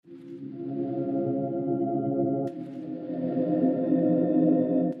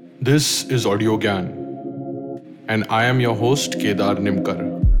This is Audio Gyan, and I am your host Kedar Nimkar.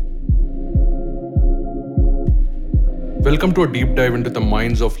 Welcome to a deep dive into the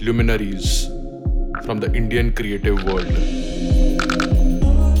minds of luminaries from the Indian creative world.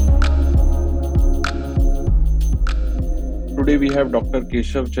 Today we have Dr.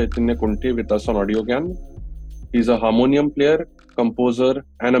 Keshav Chaitanya Kunte with us on Audio Gyan. He's a harmonium player, composer,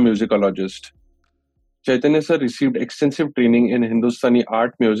 and a musicologist. Chaitanya sir received extensive training in Hindustani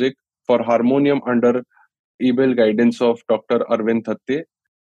art music for harmonium under able guidance of Dr. Arvind Thatte,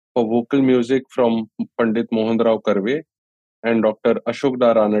 for vocal music from Pandit Mohan Rao Karve, and Dr. Ashok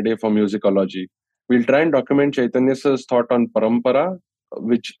Da Ranade for musicology. We'll try and document Chaitanya sir's thought on parampara,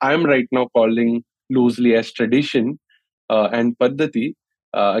 which I'm right now calling loosely as tradition, and paddhati,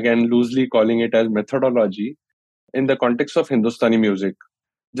 again loosely calling it as methodology, in the context of Hindustani music.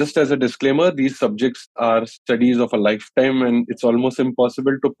 Just as a disclaimer, these subjects are studies of a lifetime and it's almost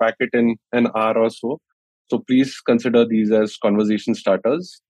impossible to pack it in an hour or so. So please consider these as conversation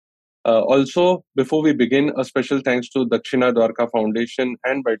starters. Also, before we begin, a special thanks to Dakshina Dwarka Foundation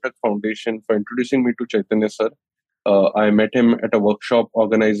and Baitak Foundation for introducing me to Chaitanya sir. I met him at a workshop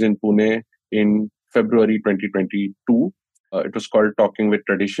organized in Pune in February 2022. It was called Talking with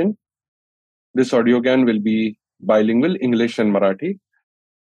Tradition. This audio GAN will be bilingual, English and Marathi.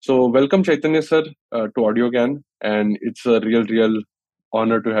 So welcome Chaitanya sir to Audio GAN, and it's a real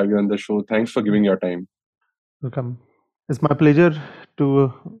honor to have you on the show. Thanks for giving your time. Welcome. It's my pleasure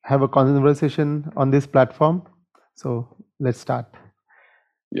to have a conversation on this platform. So let's start.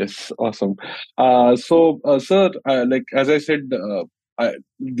 Yes, awesome. Sir, like as I said,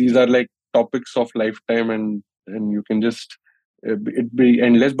 these are like topics of lifetime, and you can just it be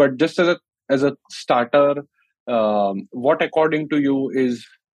endless. But just as a starter, what according to you is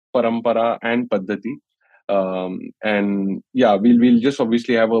parampara and paddhati? And yeah, we'll just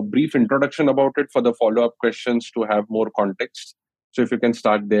obviously have a brief introduction about it for the follow up questions to have more context. So if you can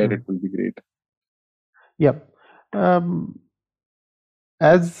start there, it will be great. Yeah.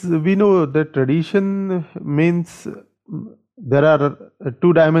 As we know, the tradition means there are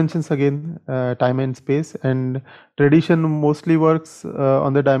two dimensions again, time and space, and tradition mostly works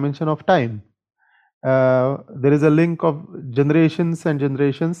on the dimension of time. There is a link of generations and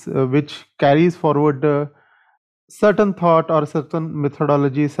generations which carries forward certain thought or certain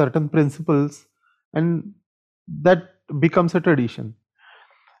methodology, certain principles, and that becomes a tradition.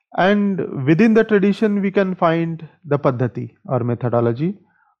 And within the tradition, we can find the paddhati or methodology,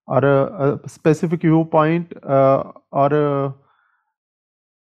 or a specific viewpoint, or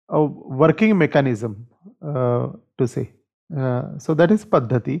a working mechanism, to say. So that is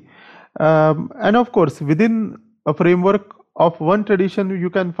paddhati. And of course, within a framework of one tradition, you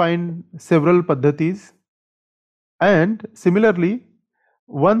can find several paddhatis. And similarly,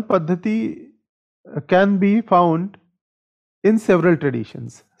 one paddhati can be found in several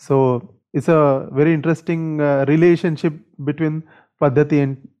traditions. So it's a very interesting relationship between paddhati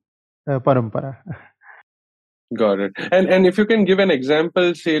and parampara. Got it. And if you can give an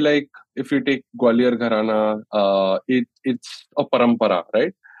example, say like if you take Gwalior Gharana, it's a parampara,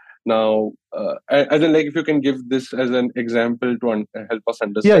 right? Now, as in like if you can give this as an example to help us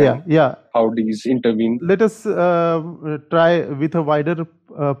understand how these intervene. Let us try with a wider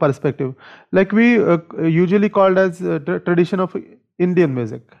perspective. Like we usually called as tradition of Indian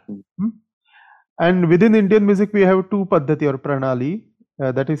music. And within Indian music, we have two paddhati or pranali,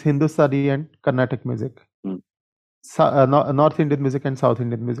 that is Hindustani and Carnatic music. North Indian music and South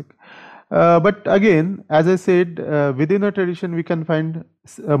Indian music. But again, as I said, within a tradition, we can find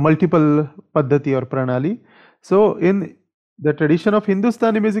multiple paddhati or pranali. So in the tradition of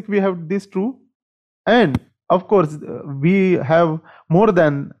Hindustani music, we have these two. And of course, we have more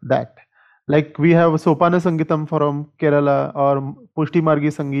than that. Like we have Sopana Sangeetam from Kerala, or Pushti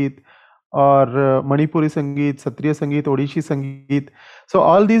Margi Sangeet, or Manipuri Sangeet, Satriya Sangeet, Odishi Sangeet. So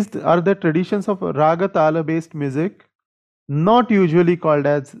all these are the traditions of Raga Tala based music, not usually called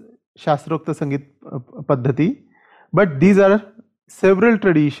as Shastrokta Sangeet Paddhati, but these are several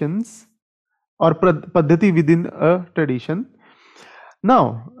traditions or paddhati within a tradition.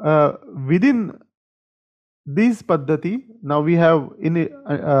 Now, within these paddhati, now we have in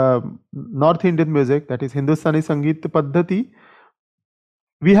North Indian music, that is Hindustani Sangeet Paddhati,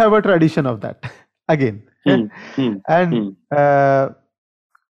 we have a tradition of that again. And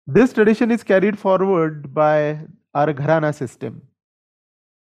this tradition is carried forward by our Gharana system.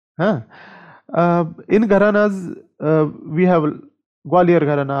 In Gharanas, we have Gwalior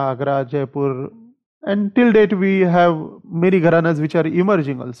Gharana, Agra, Jaipur, and till date we have many Gharanas which are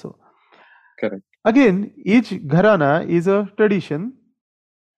emerging also. Correct. Again, each Gharana is a tradition,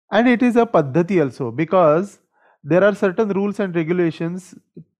 And it is a paddhati also, because there are certain rules and regulations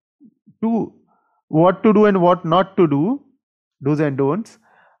to what to do and what not to do, do's and don'ts,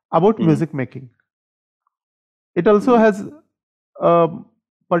 about music making. It also has a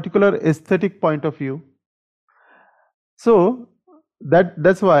particular aesthetic point of view. So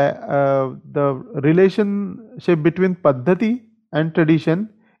that's why the relationship between paddhati and tradition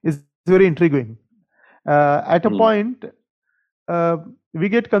is very intriguing. At a point, we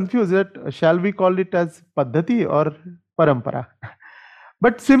get confused that shall we call it as paddhati or parampara?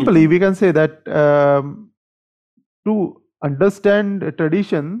 But simply we can say that to understand a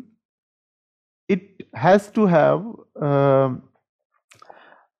tradition, it has to have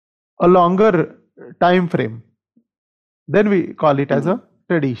a longer time frame. Then we call it as a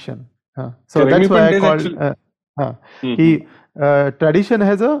tradition. So that's why I called tradition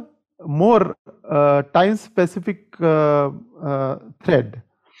has a more time specific thread.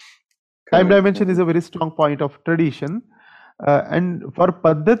 Time dimension is a very strong point of tradition, and for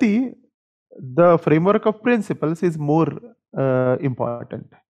paddhati, the framework of principles is more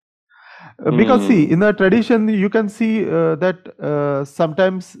important. Because see, in a tradition you can see that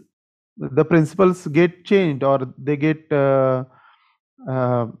sometimes the principles get changed or they get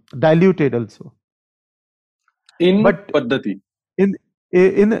diluted also. But paddhati. In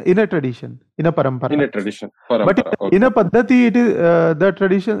a tradition, in a parampara. In a tradition, parampara. But in a paddhati, it is the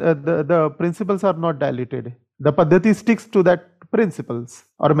tradition, the principles are not diluted. The paddhati sticks to that principles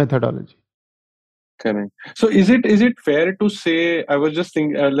or methodology. Correct. So is it fair to say, I was just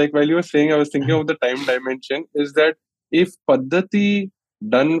thinking, like while you were saying, I was thinking of the time dimension, is that if paddhati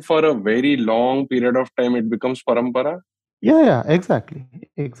done for a very long period of time, it becomes parampara? Yeah, exactly.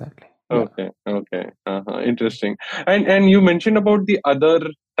 Okay. Interesting. And you mentioned about the other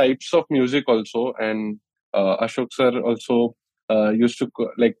types of music also, and Ashok sir also used to,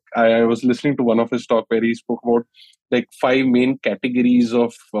 like, I was listening to one of his talk where he spoke about like 5 main categories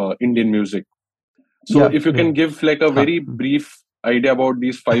of Indian music. So if you can give like a very brief idea about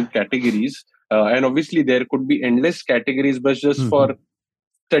these 5 categories, and obviously there could be endless categories, but just for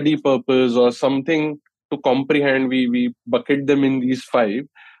study purpose or something to comprehend, we bucket them in these 5.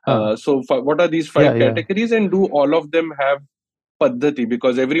 So what are these 5 categories, and do all of them have paddhati?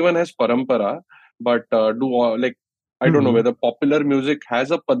 Because everyone has parampara, but I don't know whether popular music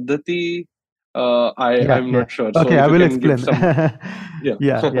has a paddhati. I'm not sure. Okay, so I will explain.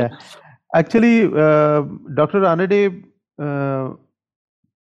 Yeah. Actually, Dr. Ranade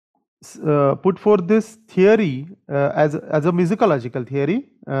put forth this theory as a musicological theory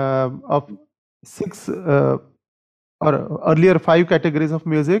of 6 or earlier 5 categories of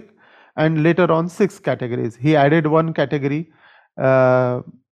music, and later on 6 categories. He added one category.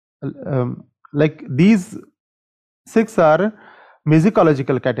 Like these 6 are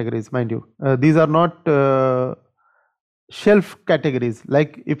musicological categories, mind you. These are not shelf categories.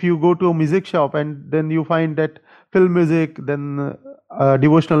 Like if you go to a music shop and then you find that film music, then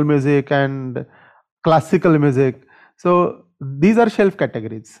devotional music and classical music. So these are shelf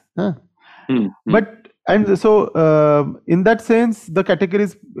categories. But and so in that sense, the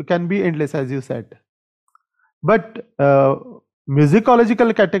categories can be endless, as you said. But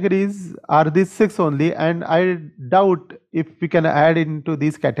musicological categories are these 6 only, and I doubt if we can add into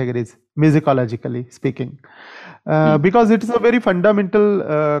these categories musicologically speaking, because it is a very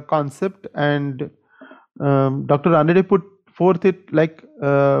fundamental concept, and Dr. Ranade put forth it like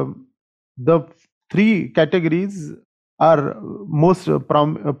the 3 categories are most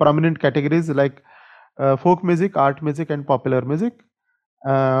prominent categories, like folk music, art music, and popular music.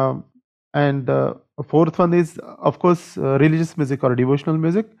 And the 4th one is, of course, religious music or devotional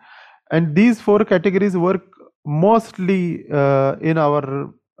music. And these 4 categories work mostly in our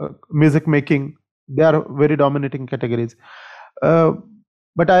music making. They are very dominating categories.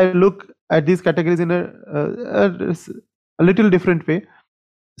 But I look at these categories in a little different way.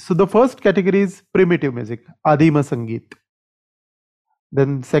 So the first category is primitive music, Adima Sangeet.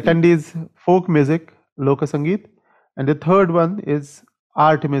 Then second is folk music, Loka Sangeet. And the third one is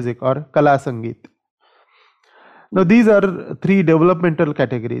art music or Kala Sangeet. Now these are 3 developmental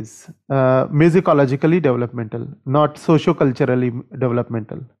categories, musicologically developmental, not socio-culturally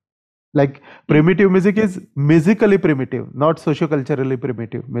developmental. Like primitive music is musically primitive, not socio-culturally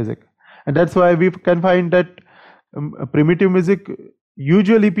primitive music. And that's why we can find that primitive music,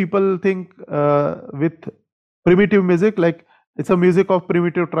 usually people think with primitive music like it's a music of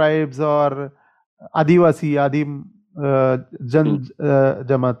primitive tribes or Adivasi, Adim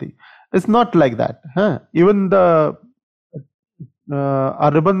Jamati. It's not like that. Even the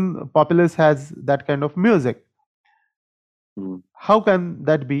urban populace has that kind of music. How can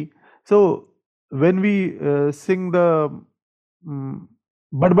that be? So when we sing the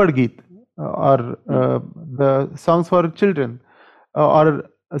Badbad Geet or the songs for children or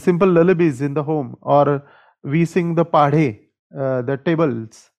simple lullabies in the home, or we sing the padhe, the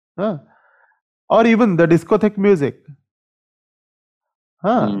tables, or even the discotheque music,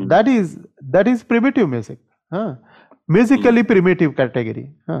 that is primitive music, musically primitive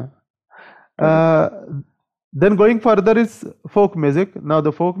category. Then going further is folk music. Now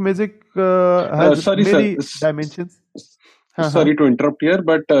the folk music has Sorry, many sir. dimensions. Sorry to interrupt here,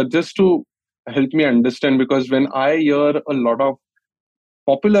 but just to help me understand, because when I hear a lot of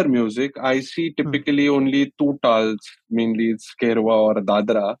popular music, I see typically only two tals, mainly it's Kerwa or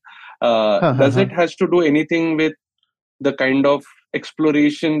Dadra. Does it has to do anything with the kind of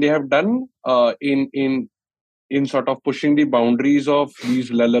exploration they have done in sort of pushing the boundaries of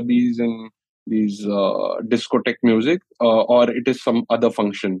these lullabies and these discotheque music, or it is some other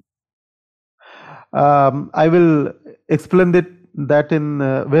function? I will explain that in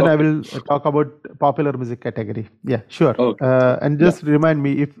when I will talk about popular music category. Yeah, sure. Okay. And just remind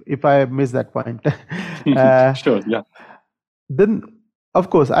me if I miss that point. Sure. Yeah. Then, of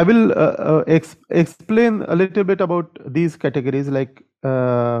course, I will explain a little bit about these categories, like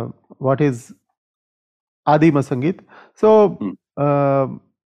what is Adima Sangeet. So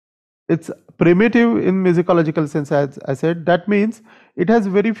it's primitive in musicological sense, as I said. That means it has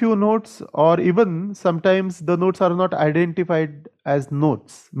very few notes, or even sometimes the notes are not identified as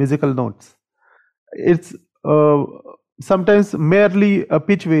notes, musical notes. It's sometimes merely a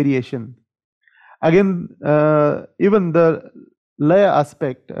pitch variation. Again, even the laya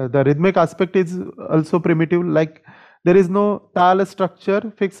aspect, the rhythmic aspect is also primitive. Like there is no tal structure,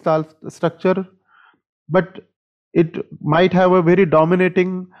 fixed tal structure, but it might have a very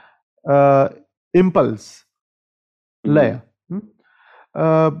dominating impulse layer.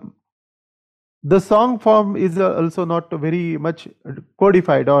 The song form is also not very much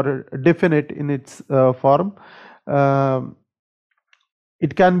codified or definite in its form.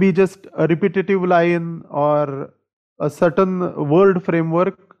 It can be just a repetitive line or a certain word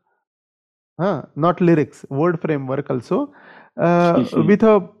framework, not lyrics, word framework also, with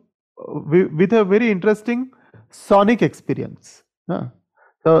a very interesting sonic experience.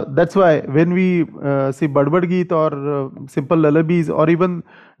 So that's why when we see Badbad Geet or simple lullabies or even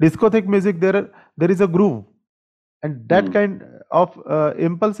discotheque music, there is a groove, and that kind of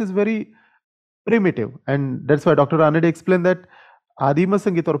impulse is very primitive, and that's why Dr. Anand explained that Adima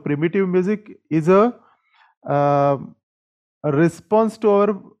Sangeet or primitive music is a response to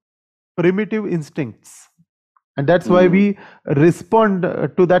our primitive instincts, and that's why we respond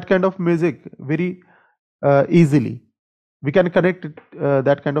to that kind of music very easily. We can connect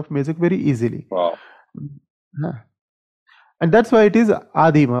that kind of music very easily. Wow. And that's why it is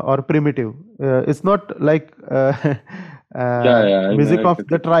Adima or primitive. It's not like music of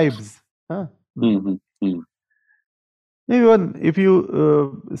the tribes. Even if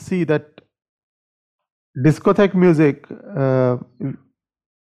you see that discotheque music,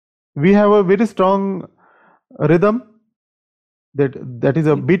 we have a very strong rhythm, that is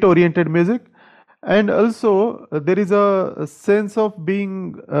a beat oriented music, and also there is a sense of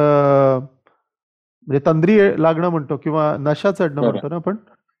being तंद्री लागणं म्हणतो किंवा नशा चढणं म्हणतो ना आपण.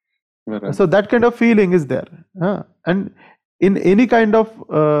 So that kind of feeling is there, and in any kind of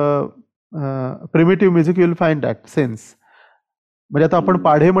primitive music you will find that sense. म्हणजे आता आपण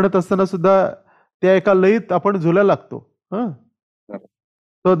पाढे म्हणत असताना सुद्धा त्या एका लयीत आपण झुलायला लागतो.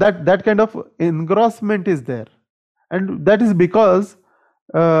 So that kind of engrossment is there, and that is because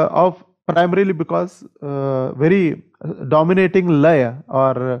of primarily because very dominating laya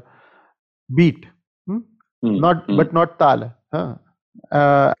or beat, but not tal.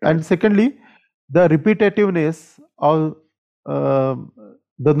 And secondly, the repetitiveness of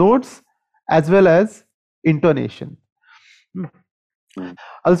the notes as well as intonation.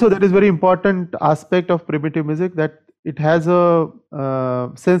 Also, there is very important aspect of primitive music, that it has a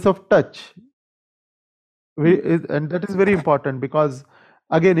sense of touch, and that is very important because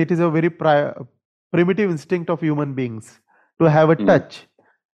again it is a very primitive instinct of human beings to have a touch,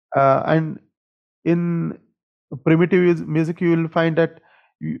 and in primitive music you will find that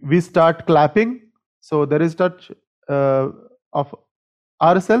we start clapping, so there is touch of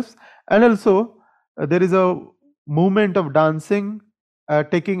ourselves, and also there is a movement of dancing,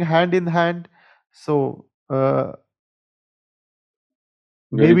 taking hand in hand. So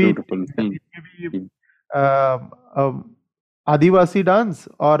maybe Adivasi dance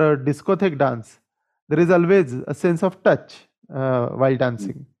or a discotheque dance, there is always a sense of touch while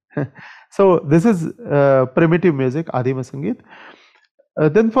dancing. So this is primitive music, Adima Sangeet.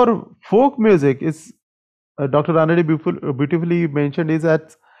 Then for folk music, is Dr. Ranade beautifully mentioned, is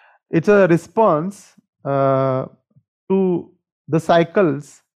that it's a response to the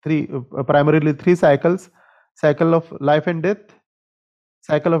cycles, primarily three cycles: cycle of life and death,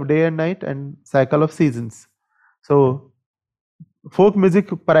 cycle of day and night, and cycle of seasons. So folk music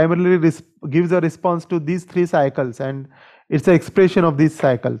primarily gives a response to these three cycles, and it's an expression of these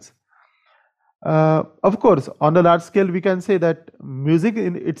cycles. Of course, on a large scale, we can say that music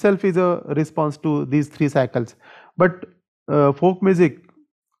in itself is a response to these three cycles. But folk music,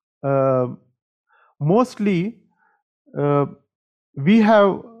 mostly we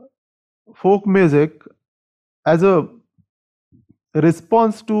have folk music as a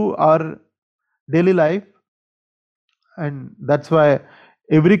response to our daily life, and that's why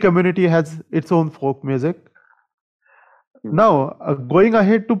every community has its own folk music. Now, going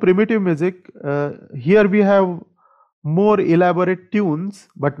ahead to primitive music, here we have more elaborate tunes,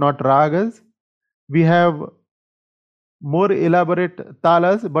 but not ragas. We have more elaborate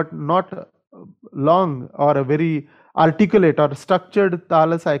talas, but not long or a very articulate or structured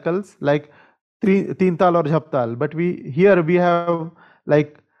tala cycles like teen tal or jhap tal. But here we have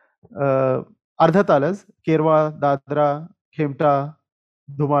like ardha talas, Kerwa, Dadra, Khemta,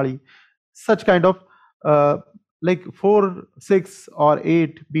 Dhumali, such kind of like 4, 6 or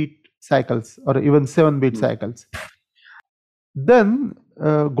 8 beat cycles, or even 7 beat cycles. Then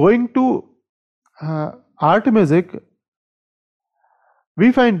going to art music,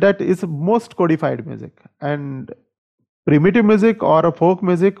 we find that is most codified music, and primitive music or folk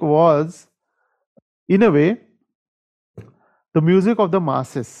music was in a way the music of the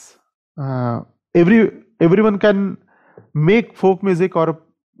masses. Everyone can make folk music or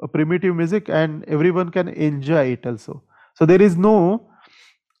a primitive music, and everyone can enjoy it also. So there is no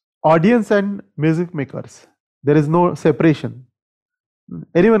audience and music makers. There is no separation.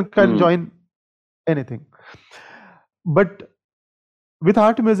 Anyone can join anything. But with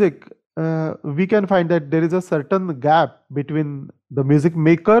art music, we can find that there is a certain gap between the music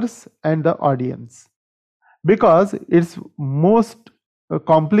makers and the audience, because it's most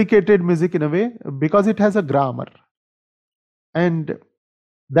complicated music in a way, because it has a grammar, and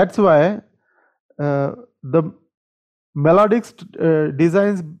that's why the melodic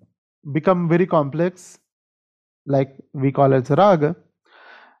designs become very complex, like we call it raga.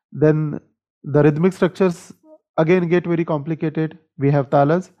 Then the rhythmic structures again get very complicated. We have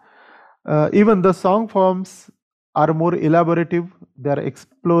talas. Even the song forms are more elaborative. They are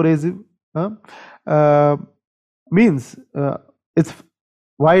explorative. Means it's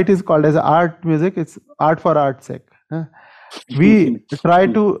why it is called as art music. It's art for art's sake. We try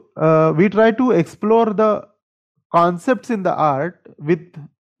to explore the concepts in the art with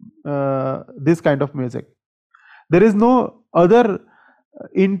this kind of music. There is no other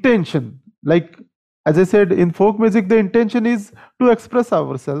intention. Like, as I said, in folk music, the intention is to express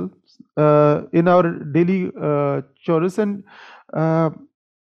ourselves in our daily chores, and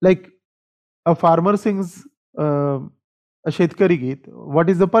like a farmer sings a Shetkari Geet. What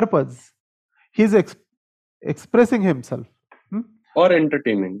is the purpose? He's expressing himself. Or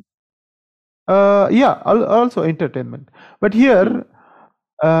entertaining. Yeah, also entertainment. But here,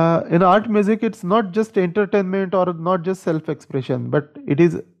 in art music, it's not just entertainment or not just self-expression, but it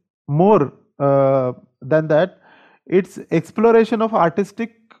is more than that. It's exploration of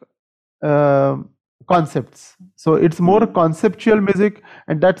artistic concepts. So it's more conceptual music,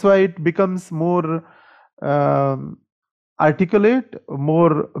 and that's why it becomes more articulate,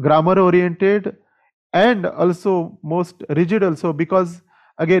 more grammar oriented, and also most rigid also, because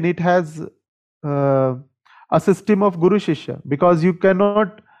again it has a system of guru shishya, because you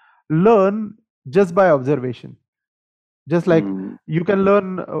cannot learn just by observation. Just like you can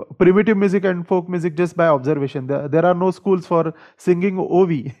learn primitive music and folk music just by observation. There are no schools for singing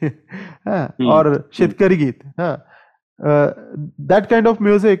Ovi or Shetkari Geet. That kind of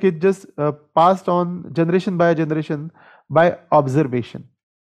music is just passed on generation by generation by observation.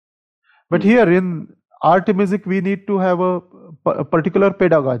 But here in art music, we need to have a particular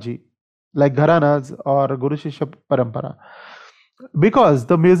pedagogy, like gharanas or Guru Shishya Parampara, because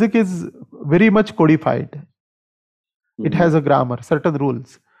the music is very much codified. It has a grammar, certain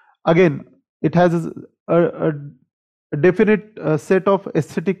rules. Again, it has a definite set of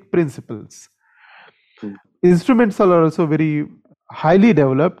aesthetic principles. Instruments are also very highly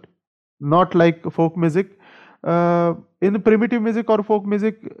developed, not like folk music. In primitive music or folk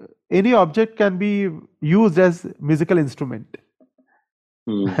music, any object can be used as musical instrument.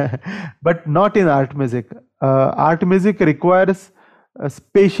 But not in art music. Art music requires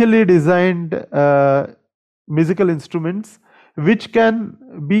specially designed musical instruments which can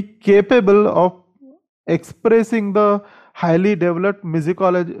be capable of expressing the highly developed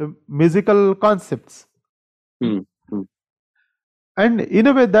musical concepts. And in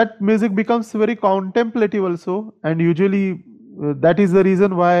a way, that music becomes very contemplative also, and usually that is the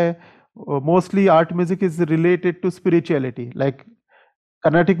reason why mostly art music is related to spirituality, like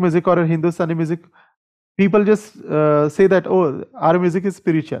Carnatic music or Hindustani music. People just say that, oh, our music is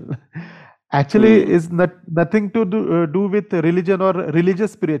spiritual. Actually, is nothing to do with religion or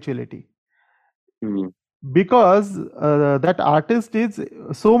religious spirituality, because that artist is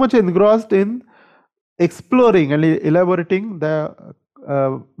so much engrossed in exploring and elaborating the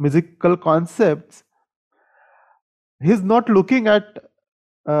musical concepts. He's not looking at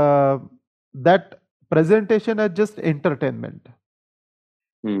that presentation as just entertainment.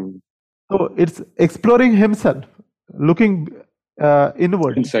 So it's exploring himself, looking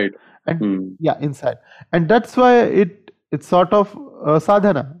inward, inside, and inside, and that's why it's sort of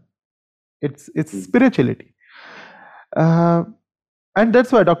sadhana. It's spirituality, and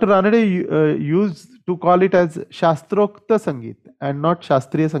that's why Dr. Ranade used to call it as Shastrokta Sangeet and not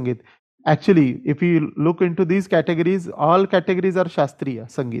Shastriya Sangeet. Actually, if you look into these categories, all categories are Shastriya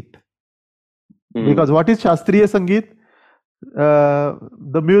Sangeet. Because what is Shastriya Sangeet?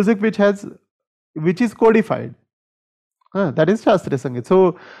 The music which is codified. That is Shastriya Sangeet.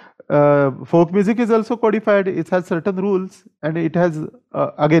 So, folk music is also codified. It has certain rules, and it has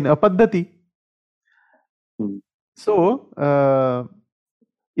again a paddhati. So,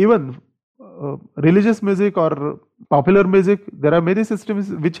 even religious music or popular music, there are many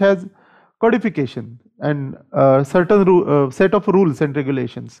systems which has codification and certain set of rules and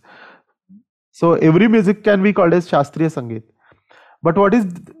regulations. So every music can be called as Shastriya Sangeet. But what is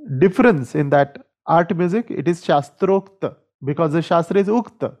difference in that art music? It is Shastrokta, because the Shastra is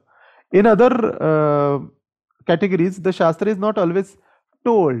Ukta. In other categories, the Shastra is not always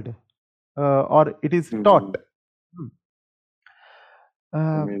told or it is taught.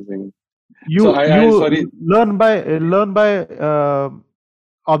 Amazing. You learn by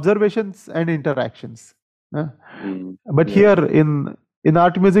observations and interactions. But here in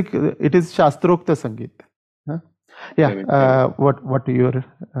art music, it is Shastrokta Sangeet. What you're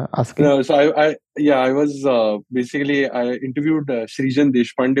asking? No, so I was basically I interviewed Srijan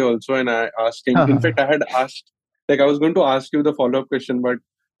Deshpande also, and I asked him. In fact, I had asked, like, I was going to ask you the follow-up question, but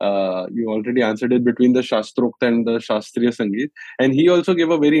you already answered it between the Shastrokta and the Shastriya Sangeet, and he also gave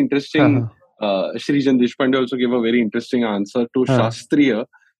a very interesting. Srijan Deshpande also gave a very interesting answer to Shastriya,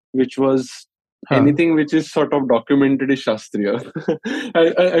 which was anything which is sort of documented is Shastriya.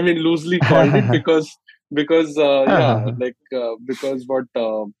 I mean, loosely called it because because what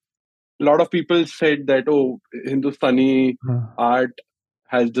a lot of people said that, oh, Hindustani art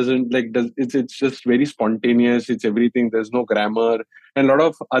it's just very spontaneous, it's everything, there's no grammar, and a lot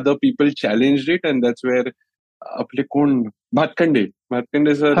of other people challenged it, and that's where Bhatkande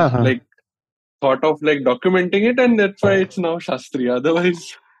sir like thought of like documenting it, and that's why it's now Shastriya.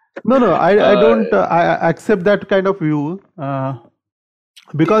 Otherwise, no, I don't I accept that kind of view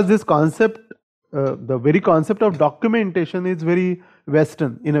because this concept, the very concept of documentation is very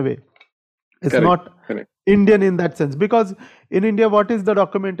Western in a way. It's not Indian in that sense, because in India, what is the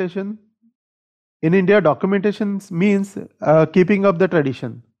documentation? In India, documentation means keeping up the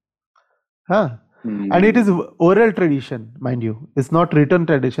tradition. And it is oral tradition, mind you. It's not written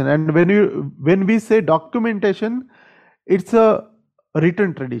tradition. And when we say documentation, it's a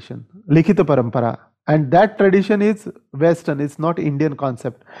written tradition, likhita parampara. And that tradition is Western, it's not Indian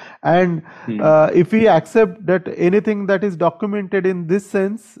concept. And if we accept that anything that is documented in this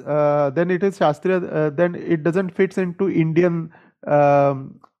sense, then it is Shastriya, then it doesn't fit into Indian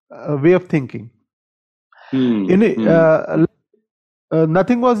way of thinking.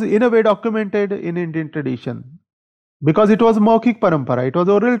 Nothing was in a way documented in Indian tradition because it was Maukik Parampara, it was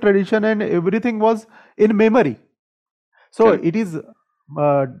oral tradition, and everything was in memory. So it is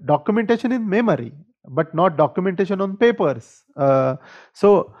documentation in memory, but not documentation on papers.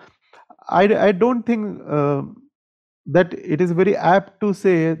 So I don't think that it is very apt to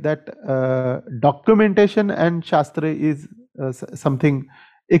say that documentation and Shastra is something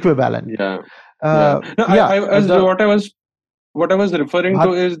equivalent. What I was referring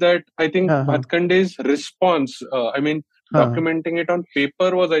to is that I think Bhatkande's response, documenting it on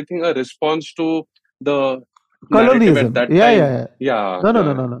paper was, I think, a response to the colonialism. At that time.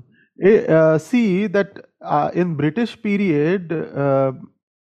 No. See that in British period,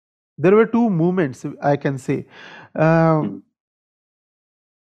 there were two movements, I can say.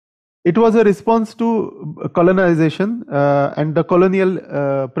 it was a response to colonization and the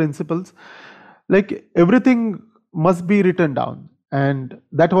colonial principles. Like everything must be written down, and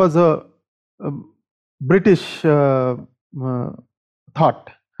that was a British thought.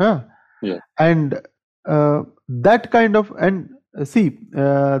 Huh? Yeah. And that kind of, and see,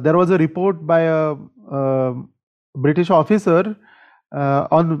 there was a report by a British officer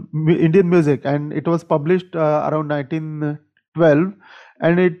on Indian music, and it was published around 1912,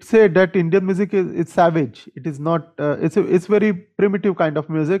 and it said that Indian music is savage. It is not. It's very primitive kind of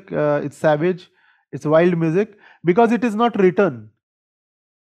music. It's savage. It's wild music because it is not written.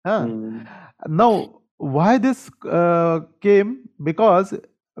 Huh? Now, why this came? Because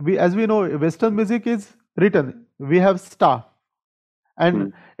as we know, Western music is written. We have staff,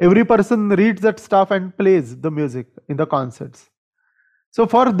 and every person reads that stuff and plays the music in the concerts. So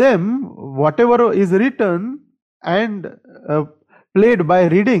for them, whatever is written and played by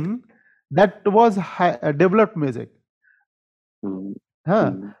reading, that was developed music.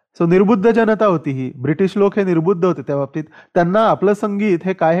 सो निर्बुद्ध जनता होती ही. British लोक हे निर्बुद्ध होते त्या बाबतीत. त्यांना आपलं संगीत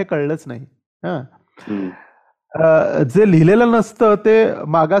हे काय हे कळलंच नाही. जे लिहिलेलं नसतं ते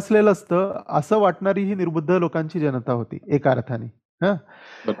मागासलेलं असतं असं वाटणारी ही निर्बुद्ध लोकांची जनता होती एका अर्थाने.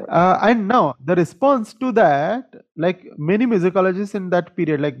 And now the response to that, like many musicologists in that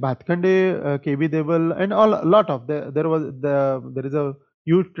period, like Bhatkhande, K.V. Deval, and a lot of there is a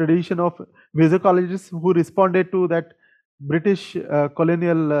huge tradition of musicologists who responded to that British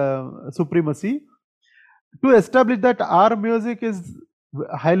colonial supremacy to establish that our music is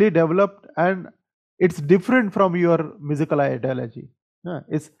highly developed and it's different from your musical ideology.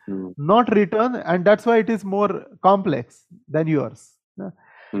 It's not written, and that's why it is more complex than yours.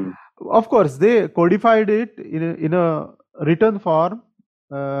 Of course, they codified it in a written form.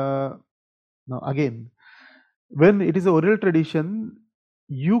 Now, again, when it is oral tradition,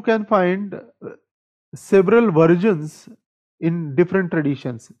 you can find several versions in different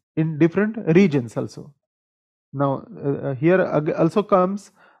traditions, in different regions also. Now, here also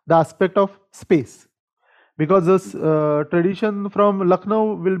comes the aspect of space, because this tradition from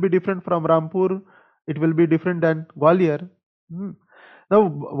Lucknow will be different from Rampur, it will be different than Gwalior. Now,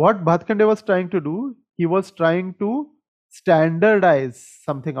 what Bhatkhande was trying to do, he was trying to standardize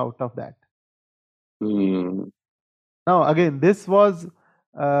something out of that. Now, again, this was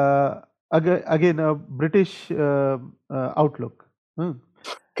again a British outlook.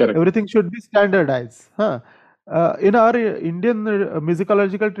 Correct. Everything should be standardized. In our Indian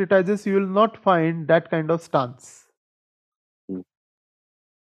musicological treatises, you will not find that kind of stance.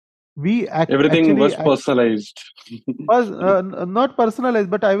 Everything was personalized. Was not personalized,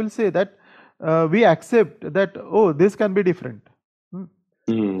 but I will say that we accept that, oh, this can be different.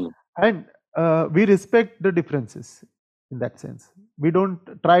 And we respect the differences in that sense. We don't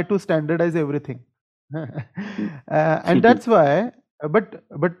try to standardize everything. And that's why, but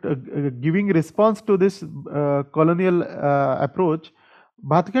giving response to this colonial approach,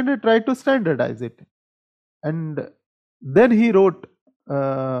 Bhatkhande tried to standardize it. And then he wrote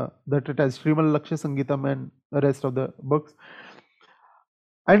that it has Shrimal Lakshya Sangeetam and the rest of the books,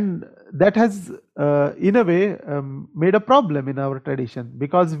 and that has in a way made a problem in our tradition,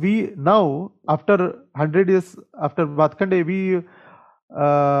 because we now, after 100 years after Bhatkhande, we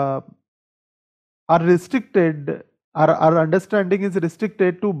are restricted, our understanding is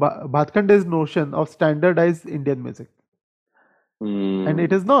restricted to Bhatkhande's notion of standardized Indian music, and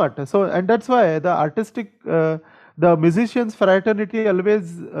it is not. So, and that's why the artistic the musicians fraternity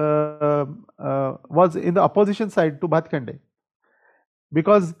always was in the opposition side to Bhatkhande,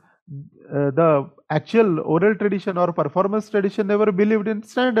 because the actual oral tradition or performance tradition never believed in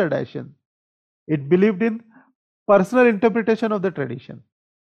standardization. It believed in personal interpretation of the tradition.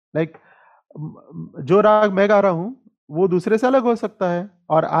 Like जो राग मैं गा रहा हूँ वो दूसरे से अलग हो सकता है,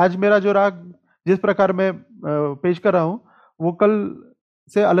 और आज मेरा जो राग जिस प्रकार मैं पेश कर रहा हूँ वो कल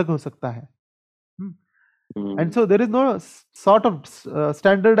से अलग हो सकता है. And so there is no sort of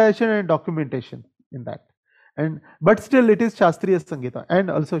standardization and documentation in that. But still it is Shastriya Sangeeta and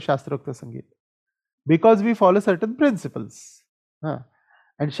also Shastrokta Sangeet, because we follow certain principles.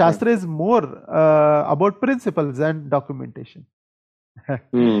 And Shastra is more about principles and documentation.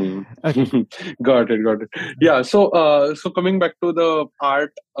 Okay. Got it. Yeah. So coming back to the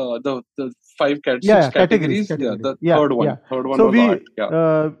art, the 5 categories. Yeah, the third one. Third one so was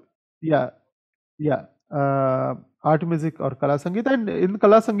art. Art music or Kala Sangeet. And in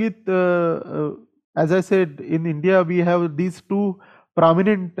Kala Sangeet, as I said, in India we have these two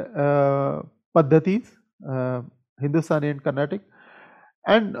prominent paddhatis, Hindustani and Carnatic,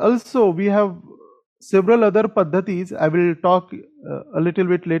 and also we have several other paddhatis. I will talk a little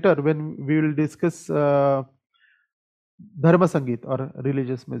bit later when we will discuss Dharma Sangeet or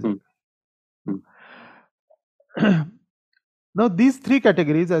religious music. Now, these three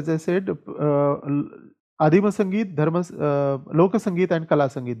categories, as I said, Adima Sangeet, Dharma, Loka Sangeet, and Kala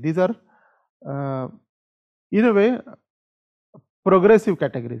Sangeet, these are, in a way, progressive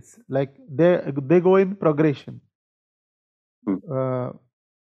categories. Like they go in progression.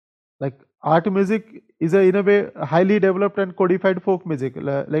 Like art music is in a way highly developed and codified folk music.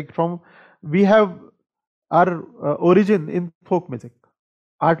 Like we have our origin in folk music.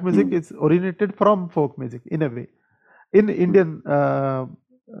 Art music is originated from folk music in a way, in Indian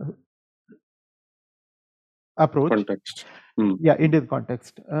approach. Context. Yeah, Indian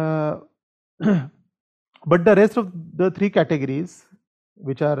context. But the rest of the three categories,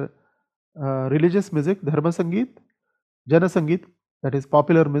 which are religious music, Dharma Sangeet, Jana Sangeet, that is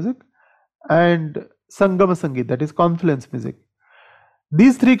popular music, and Sangama Sangeet, that is confluence music.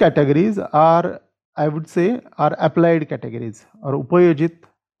 These three categories are, I would say, are applied categories or Upayojit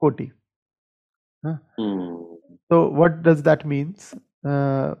Koti. So what does that mean?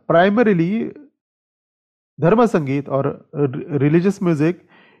 Primarily, Dharma Sangeet or religious music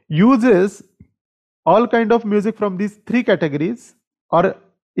uses all kind of music from these three categories, or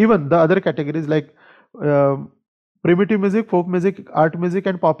even the other categories like primitive music, folk music, art music,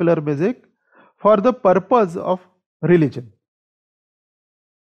 and popular music for the purpose of religion.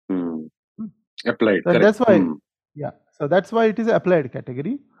 Applied. So that's why, yeah. So that's why it is applied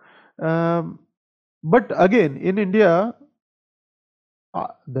category. But again, in India,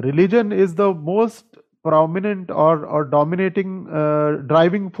 the religion is the most prominent or dominating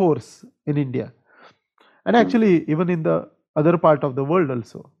driving force in India, and actually even in the other part of the world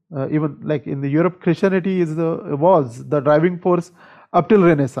also. Even like in the Europe, Christianity was the driving force up till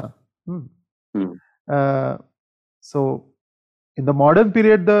Renaissance. So in the modern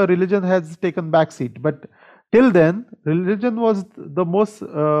period, the religion has taken back seat, but till then, religion was the most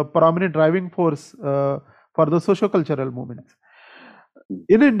prominent driving force for the socio-cultural movements.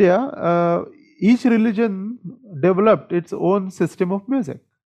 In India, each religion developed its own system of music,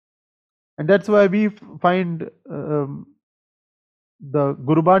 and that's why we find the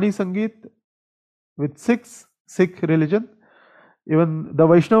Gurbani Sangeet with Sikh religion. Even the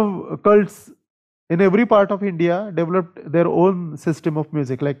Vaishnav cults in every part of India developed their own system of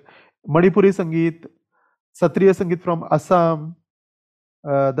music, like Manipuri Sangeet, Satriya Sangeet from Assam,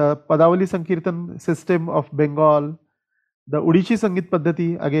 the Padavali Sankirtan system of Bengal, the Udishi Sangeet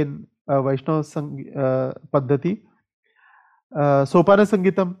Paddhati, again Vaishnav Paddhati, Sopana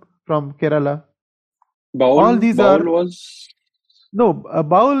Sangeetam from Kerala. All these Baul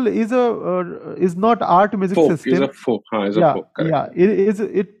Baul is not art music folk, system. Is a folk. Folk, correct.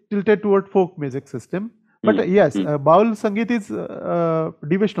 It tilted toward folk music system. But yes, Baul Sangeet is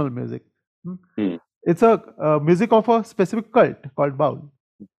devotional music. It's a music of a specific cult called Baul.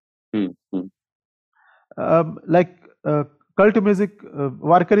 Like cult music,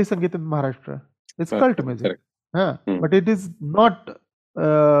 Warkari Sangeet in Maharashtra. It's cult music. But it is not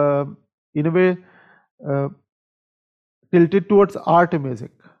in a way tilted towards art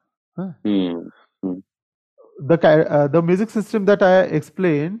music. The music system that I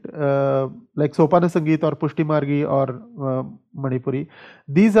explained, like Sopana Sangeet or Pushti Margi or Manipuri,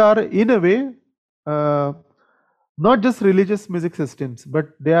 these are in a way not just religious music systems, but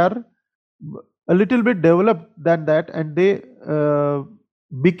they are a little bit developed than that, and they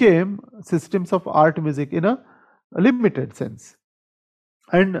became systems of art music in a limited sense.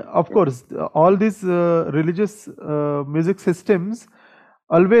 And of course, all these religious music systems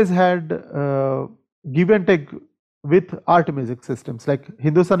always had give and take with art music systems like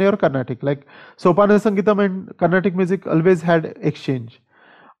Hindustani or Carnatic. Like Sopana Sangeetam and Carnatic music always had exchange,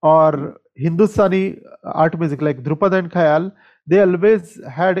 or Hindustani art music like Drupad and Khayal, they always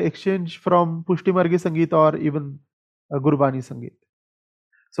had exchange from Pushti Margi Sangeet or even Gurbani Sangeet.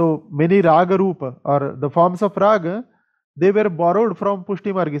 So many Raga Rupa or the forms of Raga, they were borrowed from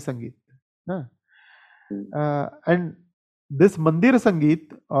Pushti Margi Sangeet. And this Mandir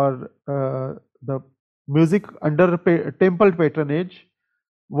Sangeet or the music under temple patronage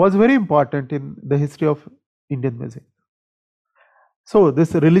was very important in the history of Indian music. So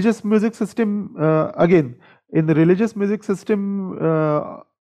this religious music system, again, in the religious music system,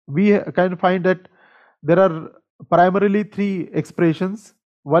 we can find that there are primarily three expressions.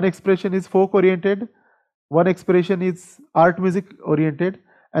 One expression is folk oriented, one expression is art music oriented,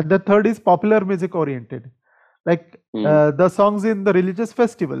 and the third is popular music oriented. Like the songs in the religious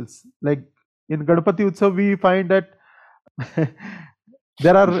festivals, like in Ganpati Utsav, we find that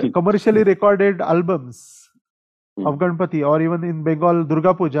There are commercially recorded albums of Ganpati, or even in Bengal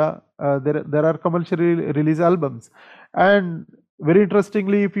Durga Puja, there are commercially released albums. And very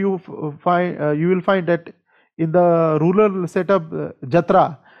interestingly, if you find you will find that in the rural setup,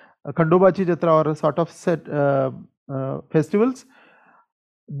 Jatra, Khandobachi Jatra, or sort of set festivals,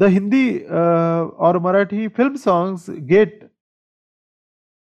 the Hindi or Marathi film songs get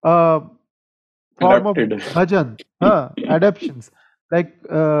a form of bhajan, adaptations. Like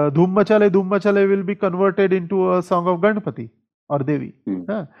Dhoom Machale will be converted into a song of Ganpati or Devi.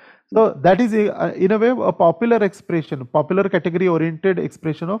 So that is in a way a popular expression, popular category oriented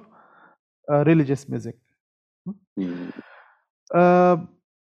expression of religious music.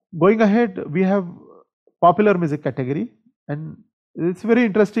 Going ahead, we have popular music category, and it's very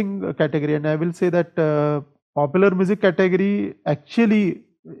interesting category, and I will say that popular music category actually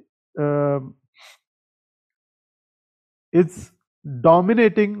is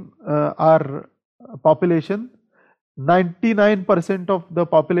dominating our population. 99% of the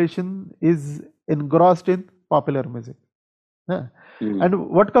population is engrossed in popular music. And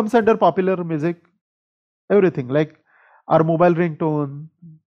what comes under popular music? Everything, like our mobile ringtone,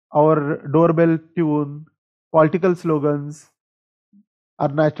 our doorbell tune, political slogans, our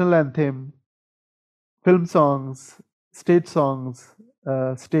national anthem, film songs, stage songs,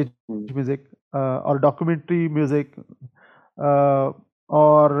 stage music, or documentary music,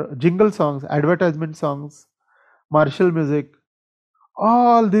 or jingle songs, advertisement songs, martial music.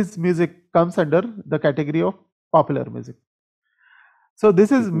 All this music comes under the category of popular music. So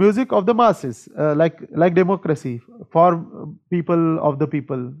this is music of the masses, like democracy, for people, of the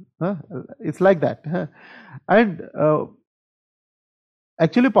people. It's like that. And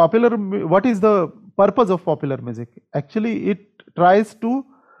actually, what is the purpose of popular music? Actually, it tries to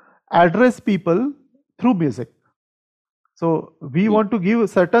address people through music. So we want to give a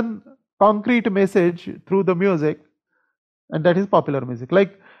certain concrete message through the music, and that is popular music.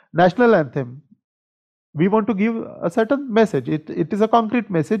 Like national anthem, we want to give a certain message. It is a concrete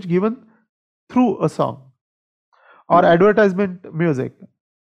message given through a song. Or advertisement music,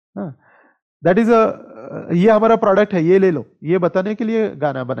 that is ये हमारा product है, ये ले लो, ये बताने के लिए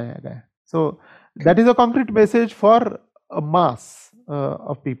गाना बनाया गया है. So that is a concrete message for a mass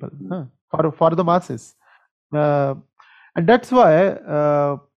of people, for the masses, and that's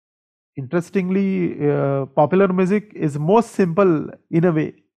why interestingly popular music is most simple in a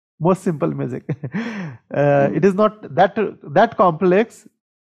way, most simple music. It is not that complex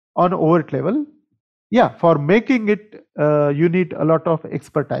on overt level. Yeah, for making it you need a lot of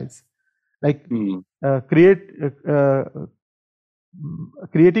expertise, like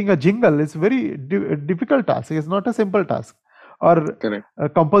creating a jingle is very difficult task. It's not a simple task. Or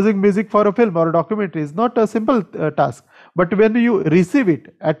composing music for a film or a documentary is not a simple task. But when you receive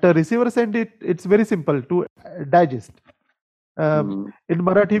it at the receiver's end, it's very simple to digest. In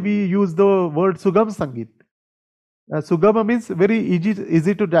Marathi, we use the word Sugam Sangeet. Sugama means very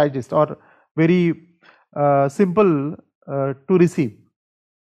easy to digest, or very simple to receive.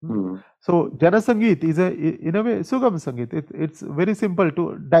 So Jana Sangeet is in a way Sugam Sangeet. It's very simple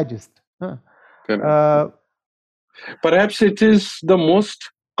to digest. Perhaps it is the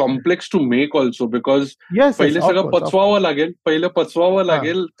most complex to make also, because पहिले सगळं पचवावं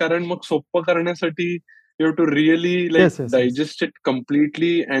लागेल, कारण मग सोपं करण्यासाठी you have to really digest it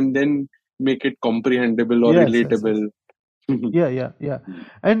completely and then make it comprehensible or relatable. Yeah.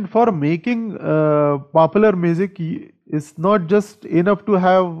 And for making popular music, it's not just enough to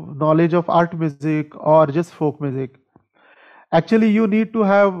have knowledge of art music or just folk music. Actually, you need to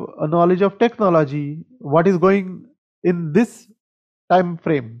have a knowledge of technology, what is going in this time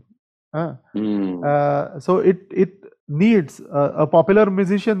frame. So it needs a popular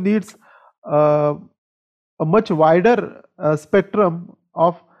musician needs a much wider spectrum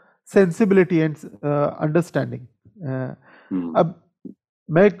of sensibility and understanding. अब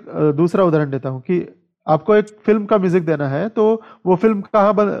मैं एक दूसरा उदाहरण देता हूँ कि आपको एक फिल्म का म्यूजिक देना है, तो वो फिल्म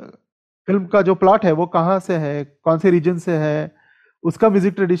फिल्म का जो प्लॉट है वो कहाँ से है, कौन से रीजन से है, उसका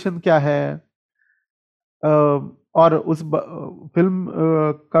म्यूजिक ट्रेडिशन क्या है, और उस फिल्म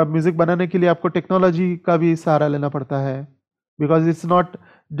का म्यूजिक बनाने के लिए आपको टेक्नोलॉजी का भी सहारा लेना पड़ता है, because it's not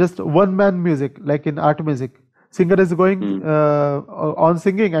just one man music like in art music. Singer is going on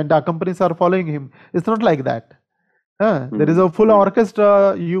singing and the accompanies are following him. It's not like that. There is a full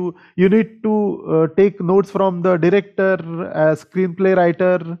orchestra. You need to take notes from the director, screenplay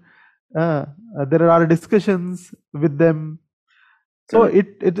writer. There are discussions with them. So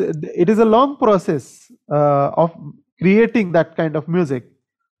it is a long process of creating that kind of music.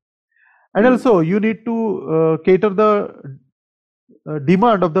 And also you need to cater the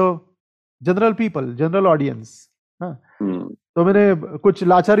demand of the general people, general audience. हाँ, तो मैंने कुछ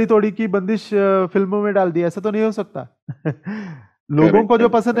लाचारी तोड़ी की बंदिश फिल्मों में डाल दी, ऐसा तो नहीं हो सकता. लोगों को जो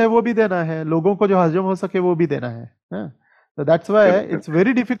पसंद है वो भी देना है, लोगों को जो हजम हो सके वो भी देना है. So that's why it's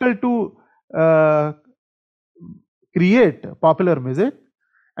very difficult to create popular music,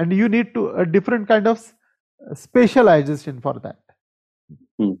 and you need to a different kind of specialization for that.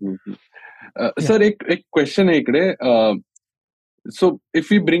 Sir, एक question है इकडे. So if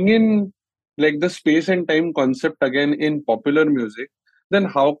we bring in like the space and time concept again in popular music, then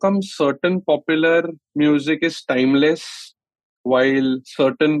how come certain popular music is timeless while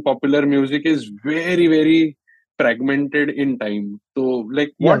certain popular music is very, very fragmented in time? So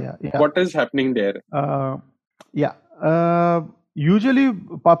like what is happening there? Usually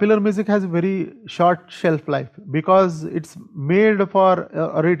popular music has very short shelf life because it's made for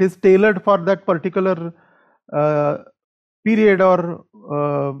or it is tailored for that particular period or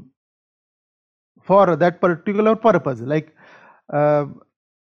for that particular purpose. Like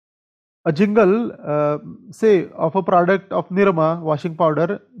a jingle, say of a product of Nirma washing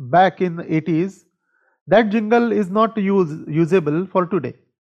powder back in the 80s, that jingle is not usable for today.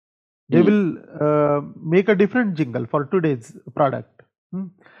 They will make a different jingle for today's product.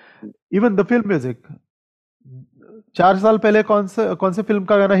 Even the film music, 4 साल पहले कौन से film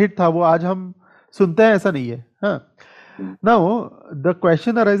का गाना hit था वो आज हम सुनते हैं, ऐसा नहीं है. हाँ. Now the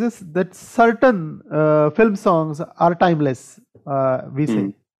question arises that certain film songs are timeless. We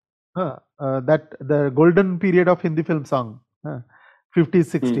say that the golden period of Hindi film song,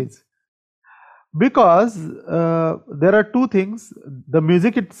 50s, 60s. Because there are two things. The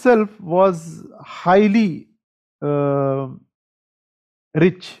music itself was highly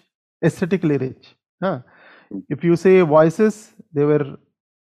rich, aesthetically rich. If you say voices, they were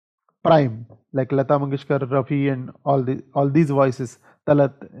prime, like Lata Mangeshkar, Rafi, and all these voices,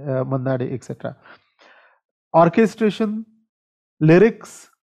 Talat, Mandade, etc. Orchestration, lyrics,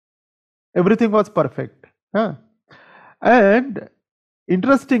 everything was perfect. And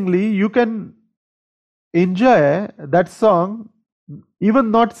interestingly, you can enjoy that song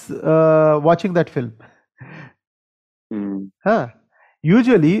even not watching that film.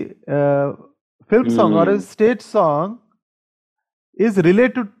 Usually film song or a stage song is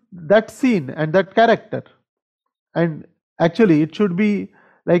related to that scene and that character, and actually it should be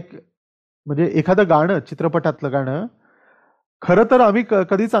like, म्हणजे एखादं गाणं, चित्रपटातलं गाणं खरं तर आम्ही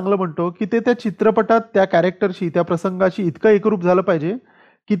कधी चांगलं म्हणतो की ते त्या चित्रपटात त्या कॅरेक्टरशी, त्या प्रसंगाशी इतकं एकरूप झालं पाहिजे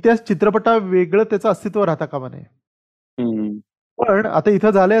की त्या चित्रपटा वेगळं त्याचं अस्तित्व राहता कामा नये. पण आता इथं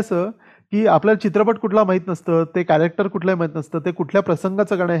झालंय असं की आपल्याला चित्रपट कुठला माहित नसतं, ते कॅरेक्टर कुठलं माहित नसतं, ते कुठल्या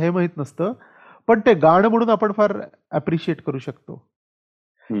प्रसंगाचं गाणं हे माहित नसतं, पण ते गाणं म्हणून आपण फार अप्रिशिएट करू शकतो.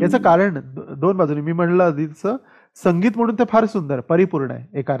 याचं कारण दोन बाजूने, मी म्हणलं आधीच, संगीत म्हणून ते फार सुंदर परिपूर्ण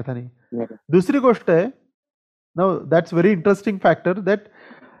आहे एका अर्थाने. दुसरी गोष्ट आहे, now that's very interesting factor, that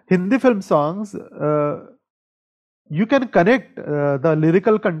Hindi film songs you can connect the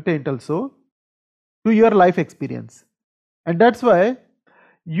lyrical content also to your life experience, and that's why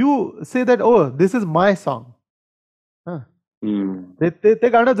you say that, oh, this is my song. ते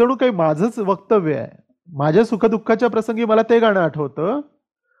गाणं जणू काही माझंच वक्तव्य आहे, माझ्या सुखदुःखाच्या प्रसंगी मला ते गाणं आठवतं,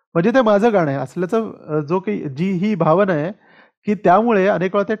 म्हणजे ते माझं गाणं आहे असल्याचं जो काही जी ही भावना आहे की त्यामुळे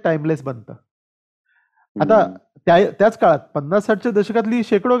अनेक वेळा ते टाइमलेस बनतं. आता त्याच काळात 50-60च्या दशकातली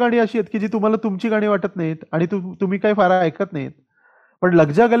शेकडो गाणी अशी आहेत की जी तुम्हाला तुमची गाणी वाटत नाहीत आणि तुम्ही काही फार ऐकत नाहीत, पण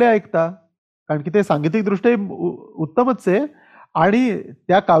लग जा गले ऐकता, कारण की ते सांगीतिक दृष्ट्या उत्तमच आहे आणि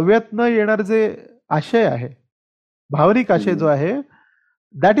त्या काव्यातनं येणार जे आशय आहे, भावनिक आशय जो आहे,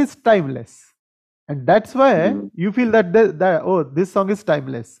 that is timeless, and that's why you feel that O this song is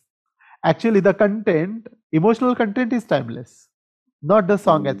timeless. Actually the content, emotional content is timeless, not the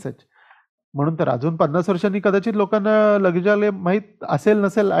song as such. म्हणून तर अजून 50 वर्षांनी कदाचित लोकांना लगजाले माहीत असेल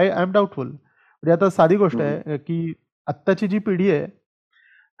नसेल, आय एम डाऊटफुल. म्हणजे आता साधी गोष्ट आहे की आत्ताची जी पिढी आहे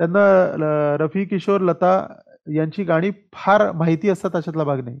त्यांना रफी, किशोर, लता यांची गाणी फार माहिती असतात अशातला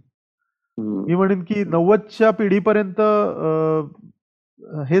भाग नाही. मी म्हणेन की 90च्या पिढीपर्यंत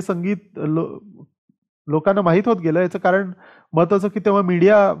हे संगीत लोकांना माहीत होत गेलं. याचं कारण महत्वाचं की तेव्हा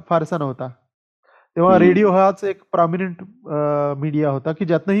मीडिया फारसा नव्हता, तेव्हा रेडिओ हाच एक प्रॉमिनंट मीडिया होता की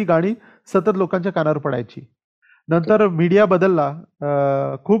ज्यातनं ही गाणी सतत लोकांच्या कानावर पडायची. नंतर मीडिया बदलला,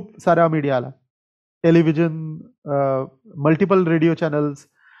 खूप सारा मीडिया आला, टेलिव्हिजन, मल्टिपल रेडिओ चॅनल्स,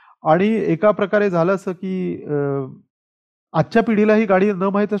 आणि एका प्रकारे झालं असं की आजच्या पिढीला ही गाणी न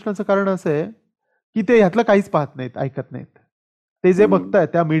माहीत असण्याचं कारण असं आहे की ते ह्यातलं काहीच पाहत नाहीत, ऐकत नाहीत. ते जे बघतायत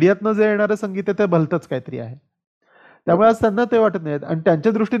त्या मीडियातनं जे येणारं संगीत आहे ते भलतंच काहीतरी आहे. त्यामुळे आज त्यांना ते वाटत नाहीत आणि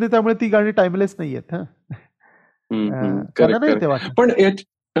त्यांच्या दृष्टीने त्यामुळे ती गाणी टाइमलेस नाही आहेत. त्यांना नाही ते वाटत. पण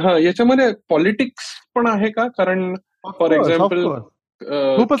याच्यामध्ये पॉलिटिक्स पण आहे का? कारण फॉर एक्झाम्पल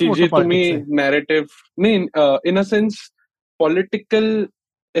खूपच की मोठं जे पॉलिटिक्स तुम्ही आहे. नॅरेटिव्ह नाही, इन अ सेन्स पॉलिटिकल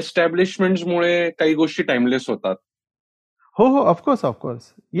एस्टॅब्लिशमेंटमुळे काही गोष्टी टाइमलेस होतात. हो हो,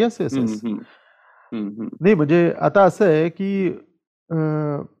 ऑफकोर्स. येस. नाही म्हणजे आता असं आहे की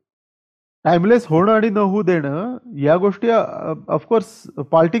टाइमलेस होणं आणि न होऊ देणं या गोष्टी ऑफकोर्स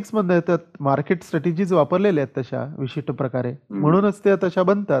पॉलिटिक्स मधनं येतात. मार्केट स्ट्रॅटेजीज वापरलेल्या आहेत तशा विशिष्ट प्रकारे, म्हणूनच त्या तशा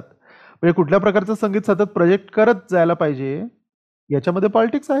बनतात. म्हणजे कुठल्या प्रकारचं संगीत सतत प्रोजेक्ट करत जायला पाहिजे याच्यामध्ये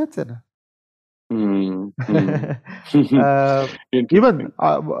पॉलिटिक्स आहेच आहे ना. इवन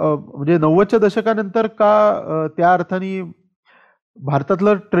म्हणजे 90च्या दशकानंतर का त्या अर्थाने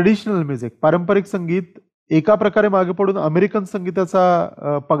भारतातलं ट्रेडिशनल म्युझिक, पारंपरिक संगीत एका प्रकारे मागे पडून अमेरिकन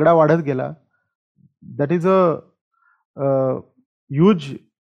संगीताचा पगडा वाढत गेला. That is a huge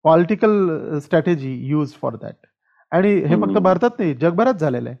political strategy use for that. आणि हे फक्त भारतात नाही, जगभरात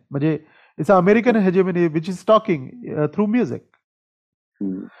झालेलं आहे. म्हणजे it's American hegemony which is talking through music.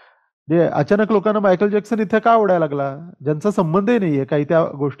 जे अचानक लोकांना मायकल जॅक्सन इथे का आवडायला लागला, ज्यांचा संबंधही नाहीये काही त्या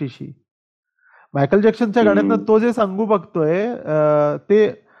गोष्टीशी. मायकल जॅक्सनच्या गाण्यातनं तो जे सांगू बघतोय ते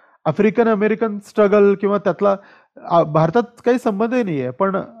आफ्रिकन अमेरिकन स्ट्रगल किंवा त्यातला भारतात काही संबंधही नाहीये,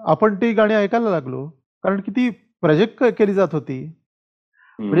 पण आपण ती गाणी ऐकायला लागलो कारण की ती प्रोजेक्ट केली जात होती.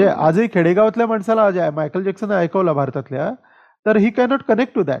 म्हणजे आजही खेडेगावातल्या माणसाला आज मायकल जॅक्सन ऐकवला भारतातल्या, तर ही कॅनॉट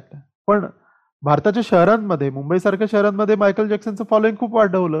कनेक्ट टू दॅट. पण भारताच्या शहरांमध्ये, मुंबईसारख्या शहरांमध्ये मायकल जॅक्सनचं फॉलोइंग खूप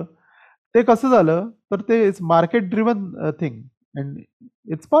वाढवलं. ते कसं झालं तर ते its market driven thing and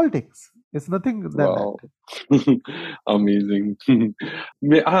it's politics. It's nothing than that. Amazing.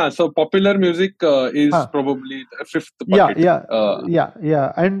 So popular music is probably the fifth bucket. Yeah.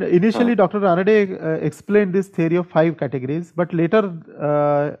 And initially, Dr. Ranade explained this theory of 5 categories, but later,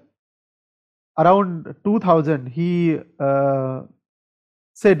 around 2000, he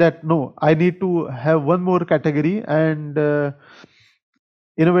said that no, I need to have one more category, and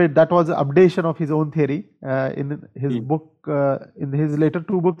in a way, that was an updation of his own theory. In his book, in his later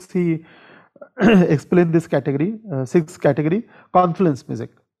 2 books, he explained this category, 6th category, confluence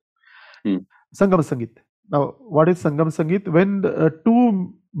music. Sangam Sangeet. Now, what is Sangam Sangeet? When 2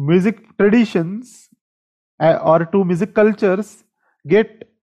 music traditions or 2 music cultures get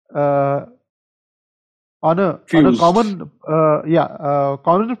on a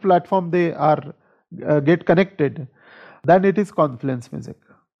common platform, they are get connected, then it is confluence music.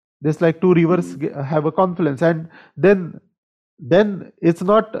 Just like 2 rivers have a confluence, and then it's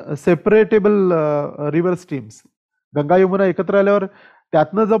not separatable river streams. Ganga Yamuna एकत्र आल्यावर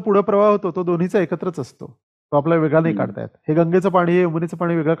त्यातनं जो पुढे प्रवाह होतो तो दोन्हीचा एकत्रच असतो. तो आपल्याला वेगळा नाही काढता येत. हे गंगेचं पाणी हे यमुनेचं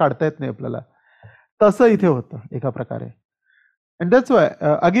पाणी वेगळं काढता येत नाही आपल्याला. तसं इथे होतं एका प्रकारे. And that's why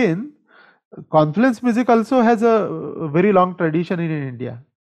again confluence music also has a very long tradition in India.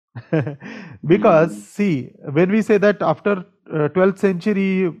 Because see, when we say that after 12th century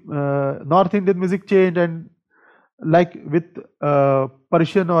North Indian music changed, and like with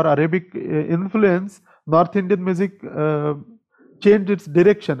Persian or Arabic influence, North Indian music changed its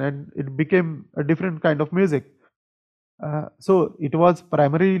direction and it became a different kind of music. So it was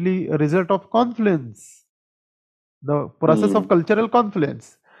primarily a result of confluence, the process of cultural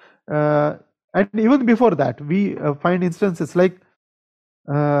confluence. And even before that, we find instances like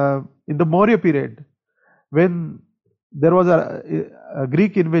in the Maurya period, when there was a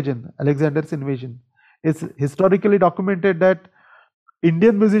Greek invasion, Alexander's invasion. It's historically documented that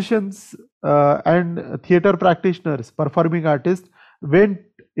Indian musicians and theater practitioners, performing artists, went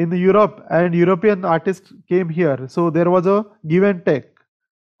in Europe, and European artists came here. So there was a give and take,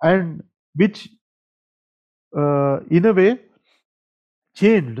 and which in a way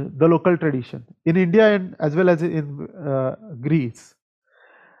changed the local tradition in India and as well as in Greece.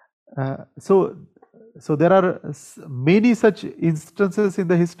 So there are many such instances in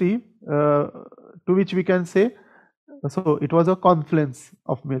the history to which we can say, so it was a confluence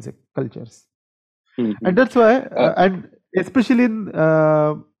of music cultures. And that's why, and especially in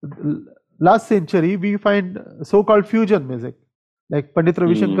last century, we find so-called fusion music, like Pandit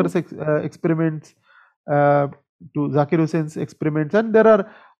Ravi Shankar's experiments, to Zakir Hussain's experiments, and there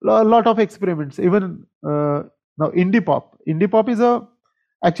are a lot of experiments. Even now, indie pop. Indie pop is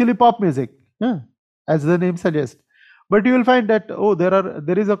actually pop music, as the name suggests. But you will find that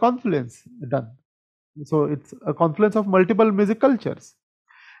there is a confluence done. So it's a confluence of multiple music cultures.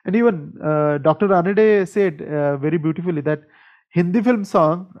 And even Dr. Ranade said very beautifully that Hindi film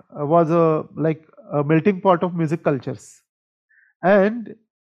song was like a melting pot of music cultures. And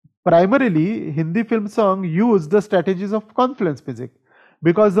primarily, Hindi film song use the strategies of confluence music.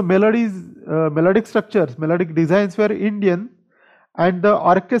 because the melodic structures, melodic designs were Indian, and the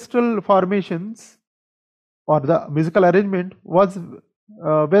orchestral formations or the musical arrangement was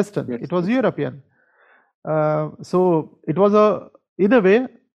Western. It was European. So it was in a way,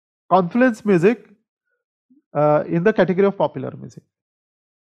 confluence music in the category of popular music.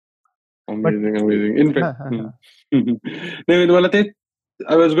 Amazing. In fact, नाही मला ते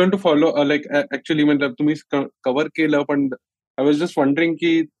I was going to follow like actually मतलब तुम्ही cover केलं पण I was just wondering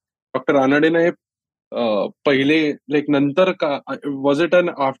की doctor रानडेने पहिले like नंतर का was it an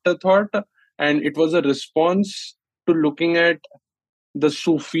afterthought and it was a response to looking at the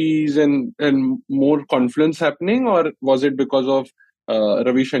Sufis and more confluence happening, or was it because of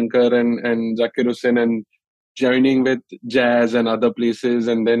Ravi Shankar and Zakir Hussain and joining with jazz and other places,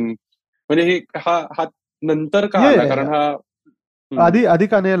 and then म्हणजे हे हा नंतर का आला कारण हा आधी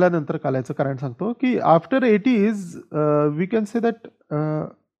का नाही आला नंतर कालायचं कारण सांगतो की after 80s we can say that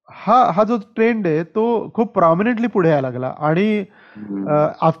हा जो ट्रेंड आहे तो खूप प्रॉमिनेंटली पुढे यायला लागला आणि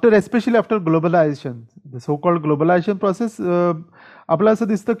especially after globalisation so called globalisation process आपल्याला असं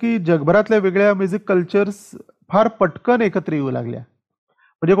दिसतं की जगभरातल्या वेगळ्या म्युझिक कल्चर्स फार पटकन एकत्र येऊ लागल्या.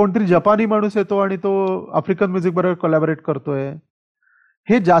 म्हणजे कोणतरी जपानी माणूस येतो आणि तो आफ्रिकन म्युझिक बरोबर कोलॅबोरेट करतोय,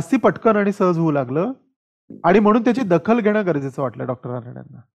 हे जास्ती पटकन आणि सहज होऊ लागलं आणि म्हणून त्याची दखल घेणं गरजेचं वाटलं डॉक्टर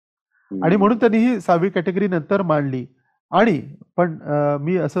रानडेंना आणि म्हणून त्यांनी ही 6वी कॅटेगरी नंतर मांडली. आणि पण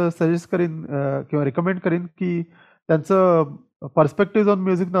मी असं सजेस्ट करीन किंवा रिकमेंड करीन की त्यांचं पर्स्पेक्टिव्ह ऑन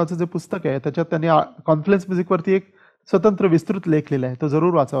म्युझिक नावाचं जे पुस्तक आहे त्याच्यात त्यांनी कॉन्फ्लुएन्स म्युझिकवरती एक स्वतंत्र विस्तृत लेख लिहिला आहे, तो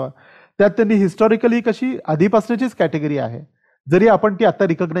जरूर वाचावा. त्यात त्यांनी हिस्टॉरिकली कशी आधीपासूनचीच कॅटेगरी आहे, जरी आपण ती आता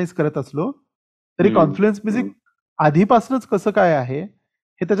रिकॉग्नाइज करत असलो तरी कॉन्फ्लुएन्स म्युझिक आधीपासूनच कसं काय आहे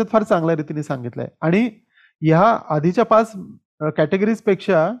हे त्याच्यात फार चांगल्या रीतीने सांगितलंय. आणि ह्या आधीच्या 5 कॅटेगरीज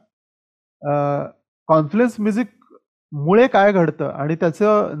पेक्षा कॉन्फ्लुएन्स म्युझिक मुळे काय घडतं आणि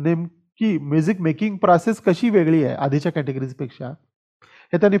त्याचं नेमकी म्युझिक मेकिंग प्रोसेस कशी वेगळी आहे आधीच्या कॅटेगरीज पेक्षा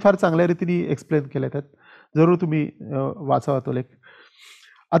हे त्यांनी फार चांगल्या रीतीने एक्सप्लेन केलंय. त्यात जरूर तुम्ही वाचावा तो लेख.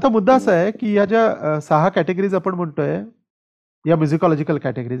 आता मुद्दा असा आहे की या ज्या 6 कॅटेगरीज आपण म्हणतोय या म्युझिकॉलॉजिकल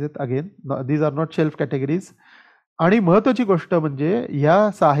कॅटेगरीज आहेत. Again these are not shelf categories. आणि महत्वाची गोष्ट म्हणजे ह्या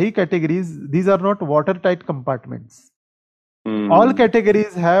 6ही categories these are not water tight compartments. All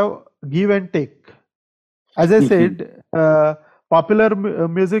categories have give and take. As I said, popular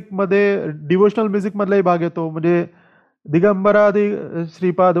music मध्ये डिवोशनल म्युझिक मधलाही भाग येतो. म्हणजे दिगंबरा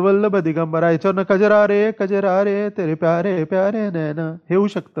श्रीपाद वल्लभ दिगंबरा याच्यावरनं कजरा रे तेरे प्यारे प्यारे नैन हे होऊ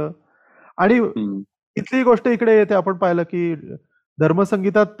शकतं. आणि इथली गोष्ट इकडे येते. आपण पाहिलं की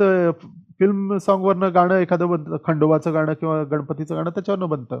धर्मसंगीतात फिल्म सॉन्ग वरनं गाणं एखादं बनतं, खंडोबाचं गाणं किंवा गणपतीचं गाणं त्याच्यावरनं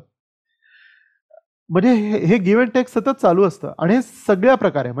बनतं. म्हणजे हे गिव्ह अँड टेक सतत चालू असतं. आणि हे सगळ्या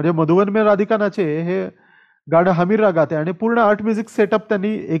प्रकारे म्हणजे मधुवन में राधिका नाचे हे गाणं हमीर रागात आहे आणि पूर्ण आर्ट म्युझिक सेटअप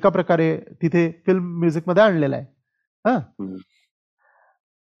त्यांनी एका प्रकारे तिथे फिल्म म्युझिक मध्ये आणलेलं आहे.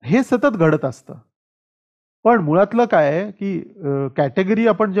 हे सतत घडत असतं. पण मुळातलं काय आहे की कॅटेगरी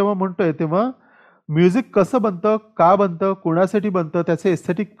आपण जेव्हा म्हणतोय तेव्हा म्युझिक कसं बनतं, का बनतं, कोणासाठी बनतं, त्याचे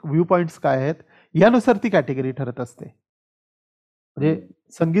एस्थेटिक व्ह्यू पॉइंट्स काय आहेत यानुसार ती कॅटेगरी ठरत असते. म्हणजे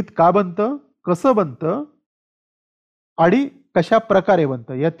संगीत का बनतं, कसं बनतं आणि कशा प्रकारे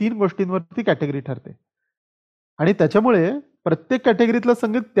बनतं या 3 गोष्टींवरती कॅटेगरी ठरते. आणि त्याच्यामुळे प्रत्येक कॅटेगरीतलं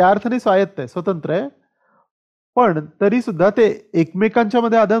संगीत त्या अर्थाने स्वायत्त आहे, स्वतंत्र आहे. पण तरी सुद्धा ते एकमेकांच्या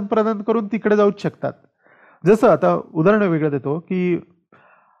मध्ये आदान प्रदान करून तिकडे जाऊच शकतात. जसं आता उदाहरण वेगळं देतो की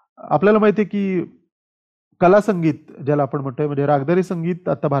आपल्याला माहिती आहे की कला संगीत ज्याला आपण म्हणतोय म्हणजे रागदारी संगीत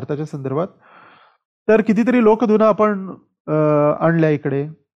आता भारताच्या संदर्भात तर कितीतरी लोकधुना आपण आणल्या इकडे.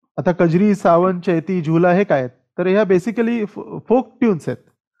 आता कजरी, सावन, चैती, झुला हे काय आहेत तर ह्या बेसिकली फोक ट्यून्स आहेत.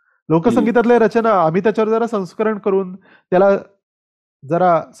 लोकसंगीतातल्या रचना आम्ही त्याच्यावर जरा संस्करण करून त्याला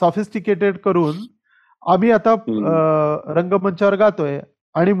जरा सॉफिस्टिकेटेड करून आम्ही आता रंगमंचावर गातोय.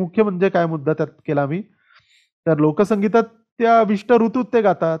 आणि मुख्य म्हणजे काय मुद्दा त्यात केला आम्ही तर लोकसंगीतात त्या विशिष्ट ऋतूत ते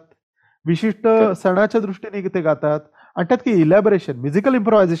गातात, विशिष्ट सणाच्या दृष्टीने ते गातात आणि त्यात की इलॅबोरेशन म्युझिकल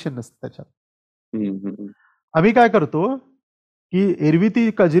इम्प्रोव्हायझेशन नसतं त्याच्यात. आम्ही काय करतो की एरवी ती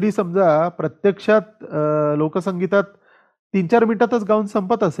कजरी समजा प्रत्यक्षात लोकसंगीतात 3-4 मिनिटातच गाऊन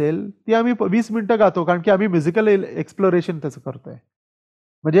संपत असेल ती आम्ही 20 मिनिटं गातो कारण की आम्ही म्युझिकल एक्सप्लोरेशन त्याचं करतोय.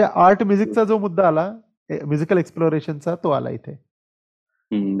 म्हणजे आर्ट म्युझिकचा जो मुद्दा आला म्युझिकल एक्सप्लोरेशनचा तो आला इथे.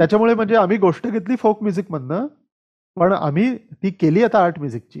 त्याच्यामुळे म्हणजे आम्ही गोष्ट घेतली फोक म्युझिक मधनं पण आम्ही ती केली आता आर्ट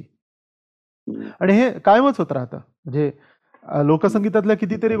म्युझिकची. आणि हे कायमच होत राहतं. म्हणजे लोकसंगीतातल्या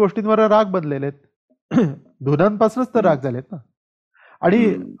कितीतरी गोष्टींवर राग बनलेले आहेत, धुनांपासूनच तर राग झालेत ना. आणि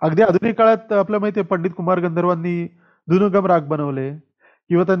अगदी आधुनिक काळात आपल्याला माहितीये पंडित कुमार गंधर्वांनी धुनुगम राग बनवले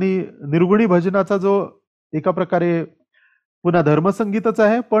किंवा त्यांनी निर्गुणी भजनाचा जो एका प्रकारे पुन्हा धर्मसंगीतच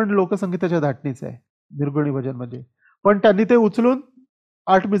आहे पण लोकसंगीताच्या धाटणीच आहे निर्गुणी भजन म्हणजे. पण त्यांनी ते उचलून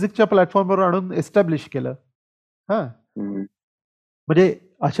आर्ट म्युझिकच्या प्लॅटफॉर्मवर आणून एस्टॅब्लिश केलं. हा म्हणजे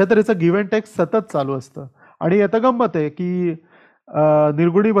अशा तऱ्हेचं गिव्ह अँड टेक सतत चालू असतं. आणि आता गंमत आहे की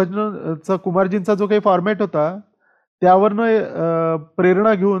निर्गुणी भजनाचा कुमारजींचा जो काही फॉर्मॅट होता त्यावरनं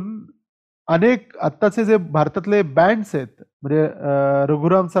प्रेरणा घेऊन अनेक आत्ताचे जे भारतातले बँड्स आहेत म्हणजे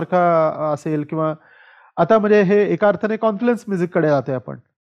रघुराम सारखा असेल किंवा आता म्हणजे हे एका अर्थाने कॉन्फ्लुएन्स म्युझिककडे जातोय आपण.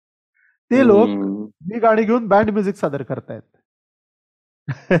 ते लोक ही गाणी घेऊन बँड म्युझिक सादर करतायत.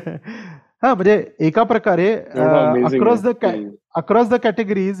 हा म्हणजे एका प्रकारे across the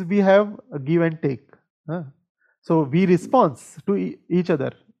categories we have give and take. So we response to each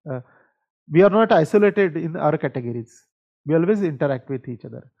other. We are not isolated in our categories. We always interact with each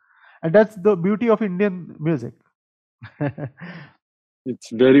other. And that's the beauty of Indian music.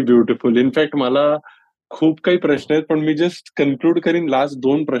 It's very beautiful. In fact मला खूप काही प्रश्न आहेत पण मी just conclude करीन last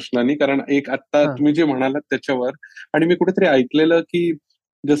 2 प्रश्नांनी. कारण एक आता तुम्ही जे म्हणालात त्याच्यावर आणि मी कुठेतरी ऐकलेलं की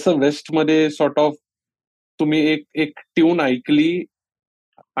जसं वेस्टमध्ये सॉर्ट ऑफ तुम्ही एक ट्यून ऐकली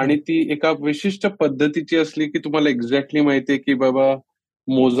आणि ती एका विशिष्ट पद्धतीची असली की तुम्हाला एक्झॅक्टली माहितीये की बाबा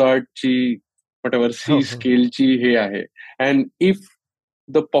मोझार्टची वॉटेव्हर सी स्केलची हे आहे. And if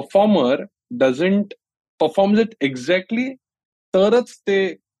the performer doesn't performs it exactly तरच ते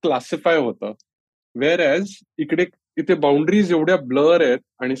क्लासिफाय होतं. वेअर ॲज इथे बाउंड्रीज एवढ्या ब्लर आहेत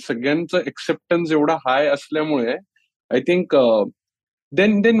आणि सगळ्यांचं एक्सेप्टन्स एवढा हाय असल्यामुळे I think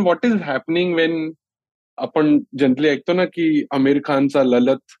then what is happening when आपण जनरली ऐकतो ना की आमिर खानचा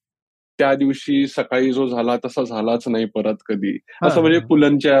ललत त्या दिवशी सकाळी जो झाला तसा झालाच नाही परत कधी, असं म्हणजे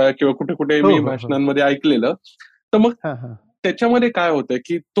पुलंच्या किंवा कुठे कुठे मी भाषणांमध्ये ऐकलेलं. तर मग त्याच्यामध्ये काय होतं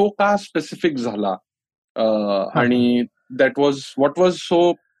की तो का स्पेसिफिक झाला आणि that was what was so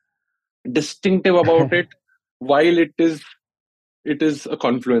distinctive about it while it is a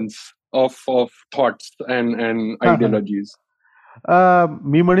confluence of thoughts and ideologies.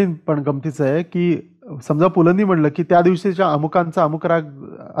 मी म्हणेन पण गमतीचं आहे की समजा पुलंनी म्हणलं की त्या दिवशीच्या अमुकांचा अमुक राग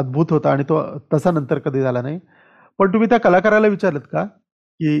अद्भुत होता आणि तो तसा नंतर कधी झाला नाही. पण तुम्ही त्या कलाकाराला विचारलं का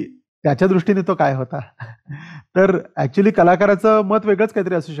की त्याच्या दृष्टीने तो काय होता? तर ऍक्च्युली कलाकाराचं मत वेगळंच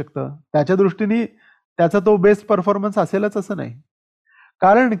काहीतरी असू शकतं. त्याच्या दृष्टीने त्याचा तो बेस्ट परफॉर्मन्स असेलच असं नाही.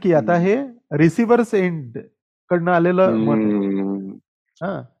 कारण की आता हे रिसिव्हर्स एंड कडनं आलेलं मत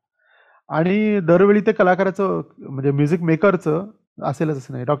आहे. आणि दरवेळी ते कलाकाराचं म्हणजे म्युझिक मेकरचं असेलच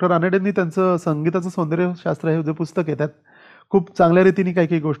असं नाही. डॉक्टर रानडेंनी त्यांचं संगीताचं सौंदर्यशास्त्र हे जे पुस्तक आहे त्यात खूप चांगल्या रीतीने काही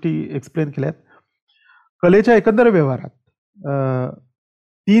काही गोष्टी एक्सप्लेन केल्यात. कलेच्या एकंदर व्यवहारात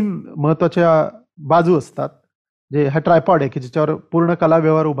 3 महत्वाच्या बाजू असतात. जे हा ट्रायपॉड आहे की ज्याच्यावर पूर्ण कला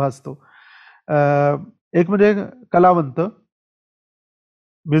व्यवहार उभा असतो. एक म्हणजे कलावंत,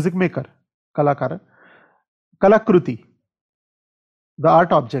 म्युझिक मेकर, कलाकार, कलाकृती, the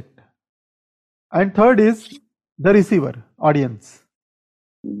art object, and third is the receiver, audience,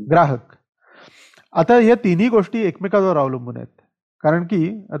 ग्राहक. आता या तिन्ही गोष्टी एकमेकांवर अवलंबून आहेत. कारण की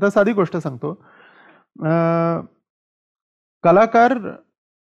आता साधी गोष्ट सांगतो, कलाकार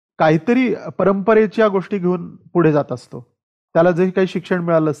काहीतरी परंपरेच्या गोष्टी घेऊन पुढे जात असतो. त्याला जे काही शिक्षण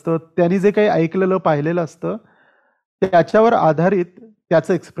मिळालं असतं, त्यांनी जे काही ऐकलेलं पाहिलेलं असतं त्याच्यावर आधारित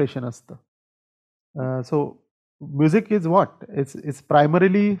त्याचं एक्सप्रेशन असतं. So music is what? It's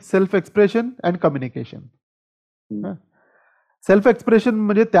primarily self expression and communication. Self expression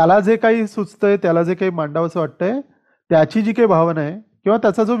म्हणजे त्याला जे काही सुचतंय, त्याला जे काही मांडावंसं वाटतंय, त्याची जी काही भावना आहे किंवा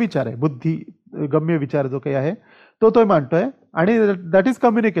त्याचा जो विचार आहे, बुद्धी गम्य विचार जो काही आहे तो मांडतोय. आणि that is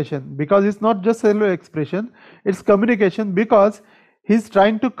communication because it's not just self expression, it's communication because he is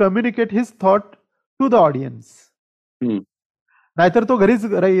trying to communicate his thought to the audience. नाहीतर तो घरीच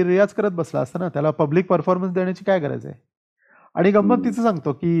रियाज करत बसला असता ना, त्याला पब्लिक परफॉर्मन्स देण्याची काय गरज आहे. आणि गंमत तिचं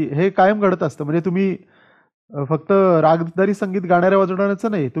सांगतो की हे कायम घडत असतं. म्हणजे तुम्ही फक्त रागदारी संगीत गाणाऱ्या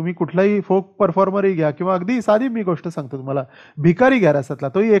वाजवणाऱ्याचं नाही, तुम्ही कुठलाही फोक परफॉर्मरही घ्या किंवा अगदी साधी मी गोष्ट सांगतो तुम्हाला, भिकारी घ्या रसातला,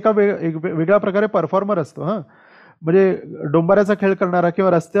 तोही एका वेगळ्या प्रकारे परफॉर्मर असतो. म्हणजे डोंबाऱ्याचा खेळ करणारा किंवा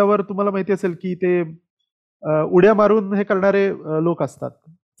रस्त्यावर तुम्हाला माहिती असेल की ते उड्या मारून हे करणारे लोक असतात,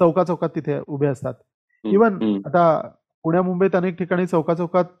 चौकात तिथे उभे असतात. इवन आता पुण्या मुंबईत अनेक ठिकाणी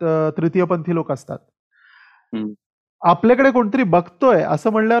चौकात तृतीयपंथी लोक असतात. आपल्याकडे कोणतरी बघतोय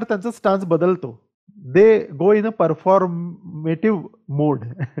असं म्हणल्यावर त्यांचा स्टान्स बदलतो. दे गो इन अ परफॉर्मेटिव्ह मोड.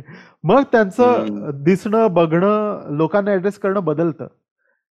 मग त्यांचं दिसणं, बघणं, लोकांना ऍड्रेस करणं बदलतं.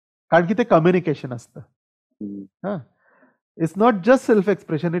 कारण की ते कम्युनिकेशन असतं. It's not just self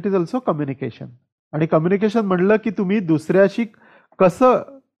expression, it is also communication. आणि कम्युनिकेशन म्हणलं की तुम्ही दुसऱ्याशी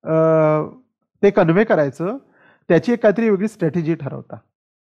कसं ते कन्व्हे करायचं त्याची एक काहीतरी वेगळी स्ट्रॅटेजी ठरवता.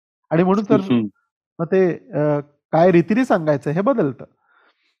 आणि म्हणून तर मग ते काय रीतीने सांगायचं हे बदलतं.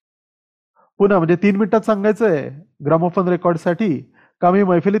 पुन्हा म्हणजे 3 मिनिटात सांगायचंय ग्रामोफोन रेकॉर्डसाठी का मी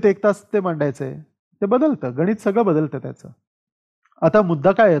मैफिलीत 1 तास ते मांडायचंय, ते बदलतं. गणित सगळं बदलतं त्याचं. आता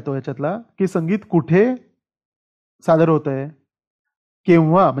मुद्दा काय येतो याच्यातला, की संगीत कुठे सादर होतंय,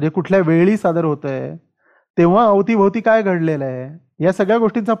 केव्हा म्हणजे कुठल्या वेळी सादर होतंय, तेव्हा अवतीभोवती काय घडलेलं आहे, या सगळ्या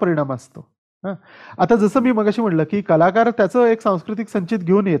गोष्टींचा परिणाम असतो. आता जसं मी मगाशी म्हटलं की कलाकार त्याचं एक सांस्कृतिक संचित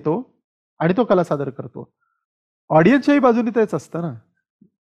घेऊन येतो आणि तो कला सादर करतो. ऑडियन्सच्याही बाजूने तेच असतं ना.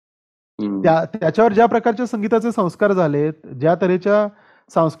 त्याच्यावर ज्या प्रकारच्या संगीताचे संस्कार झालेत, ज्या तऱ्हेच्या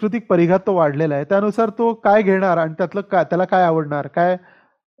सांस्कृतिक परिघात तो वाढलेला आहे, त्यानुसार तो काय घेणार आणि त्याला काय आवडणार, काय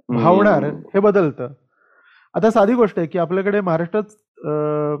भावणार हे बदलतं. आता साधी गोष्ट आहे की आपल्याकडे महाराष्ट्रात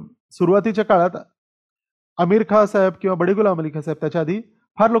सुरुवातीच्या काळात आमिर खान साहेब किंवा बडे गुलाम अली खान साहेब त्याच्या आधी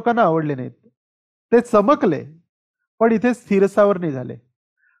फार लोकांना आवडले नाहीत. ते चमकले पण इथे स्थिरस्थावर नाही झाले.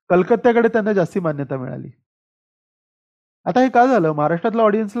 कलकत्त्याकडे त्यांना जास्ती मान्यता मिळाली. आता हे का झालं? महाराष्ट्रातल्या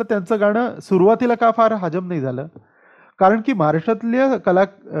ऑडियन्सला त्यांचं गाणं सुरुवातीला का फार हजम नाही झालं? कारण की महाराष्ट्रातल्या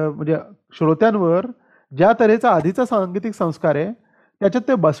म्हणजे श्रोत्यांवर ज्या तऱ्हेचा आधीचा सांगीतिक संस्कार आहे त्याच्यात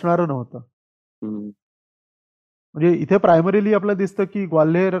ते बसणारं नव्हतं. म्हणजे इथे प्रायमरीली आपलं दिसतं की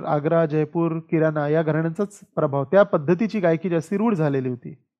ग्वाल्हेर, आग्रा, जयपूर, किराणा या घराण्यांचाच प्रभाव, त्या पद्धतीची गायकी जास्ती रूढ झालेली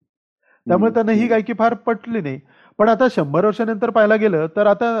होती. त्यामुळे त्यांना ही गायकी फार पटली नाही. पण आता 100 वर्षानंतर पाहायला गेलं तर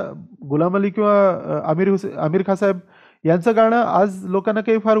आता गुलाम अली किंवा आमिर खान साहेब यांचं गाणं आज लोकांना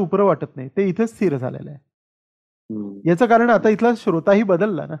काही फार उपरं वाटत नाही. ते इथेच स्थिर झालेलं आहे. याचं कारण आता इथला श्रोताही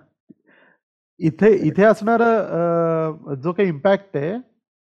बदलला ना. इथे असणारा जो काही इम्पॅक्ट आहे,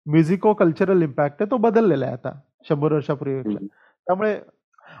 म्युझिको कल्चरल इम्पॅक्ट आहे, तो बदललेला आहे आता 100 वर्षापूर्वी. त्यामुळे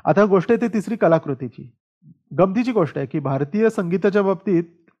आता गोष्ट आहे ती तिसरी कलाकृतीची. गमतीची गोष्ट आहे की भारतीय संगीताच्या बाबतीत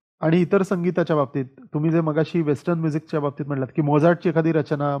आणि इतर संगीताच्या बाबतीत तुम्ही जे मगाशी वेस्टर्न म्युझिकच्या बाबतीत म्हणलात की मोझार्टची एखादी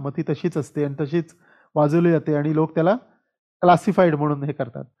रचना मग ती तशीच असते आणि तशीच वाजवली जाते आणि लोक त्याला क्लासिफाईड म्हणून हे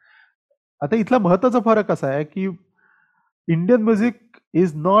करतात. आता इथला महत्वाचा फरक असा आहे की Indian music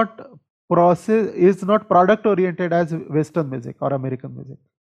is not product oriented as western music और American music.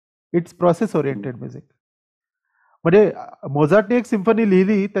 It's process oriented music. म्हणजे मोझार्टने एक सिम्फनी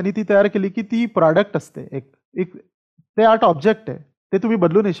लिहिली, त्यांनी ती तयार केली की ती प्रॉडक्ट असते, एक ते आर्ट ऑब्जेक्ट आहे, ते तुम्ही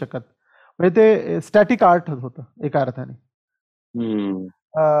बदलू नाही शकत. म्हणजे ते स्टॅटिक आर्ट होतं एका अर्थाने.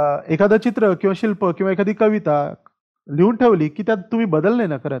 एखादं चित्र किंवा शिल्प किंवा एखादी कविता लिहून ठेवली की त्यात तुम्ही बदल नाही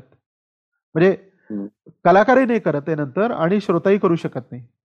ना करत. म्हणजे कलाकारही नाही करत ते नंतर आणि श्रोताही करू शकत नाही.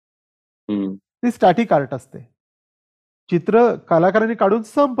 ती स्टॅटिक आर्ट असते. चित्र कलाकारांनी काढून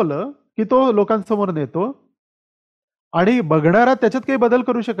संपलं की तो लोकांसमोर नेतो आणि बघणारा त्याच्यात काही बदल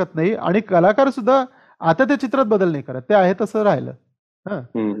करू शकत नाही आणि कलाकार सुद्धा आता त्या चित्रात बदल नाही करत, ते आहे तसं राहिलं.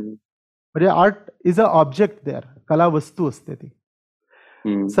 म्हणजे art is a object there, कला वस्तू असते ती.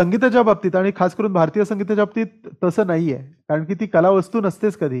 संगीताच्या बाबतीत आणि खास करून भारतीय संगीताच्या बाबतीत तसं नाहीये, कारण की ती कला वस्तू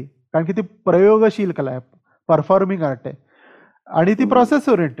नसतेच कधी, कारण की ती प्रयोगशील कला आहे, परफॉर्मिंग आर्ट आहे आणि ती प्रोसेस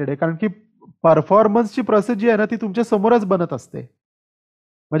ओरिएंटेड आहे. कारण की परफॉर्मन्सची प्रोसेस जी आहे ना ती तुमच्या समोरच बनत असते.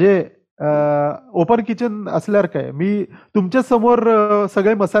 म्हणजे ओपन किचन असल्यावर काय, मी तुमच्या समोर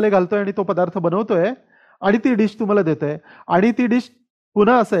सगळे मसाले घालतोय आणि तो पदार्थ बनवतोय आणि ती डिश तुम्हाला देतोय आणि ती डिश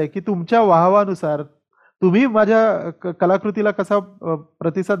पुन्हा असं आहे की तुमच्या वाहवानुसार तुम्ही माझ्या कलाकृतीला कसा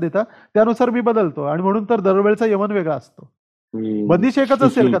प्रतिसाद देता त्यानुसार मी बदलतो आणि म्हणून तर दरवेळचा यमन वेगळा असतो. बंदिश एकच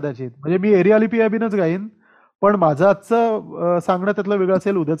असेल कदाचित, म्हणजे मी एरियाली पियाबीनच गाईन पण माझं आजचं सांगणं त्यातलं वेगळं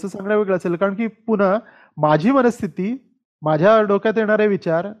असेल, उद्याचं सांगणं वेगळं असेल, कारण की पुन्हा माझी मनस्थिती, माझ्या डोक्यात येणारे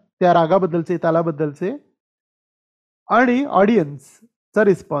विचार, त्या रागाबद्दलचे, तालाबद्दलचे आणि ऑडियन्सचा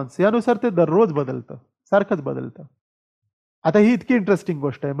रिस्पॉन्स यानुसार ते दररोज बदलतं, सारखंच बदलतं. आता ही इतकी इंटरेस्टिंग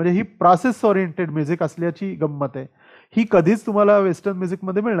गोष्ट आहे. म्हणजे ही प्रोसेस ओरिएंटेड म्युझिक असल्याची गंमत आहे. ही कधीच तुम्हाला वेस्टर्न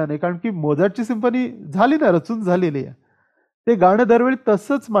म्युझिकमध्ये मिळणार नाही, कारण की मोझार्टची सिम्फनी झाली ना, रचून झालेली आहे. ते गाणं दरवेळी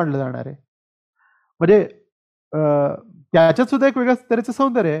तसंच मांडलं जाणार आहे. म्हणजे त्याच्यात सुद्धा एक वेगळ्या तऱ्हेचं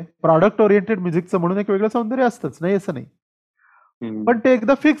सौंदर्य आहे. प्रॉडक्ट ओरिएंटेड म्युझिकचं म्हणून एक वेगळं सौंदर्य असतंच, नाही असं नाही. पण ते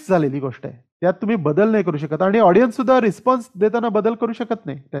एकदा फिक्स झालेली गोष्ट आहे, त्यात तुम्ही बदल नाही करू शकत आणि ऑडियन्स सुद्धा रिस्पॉन्स देताना बदल करू शकत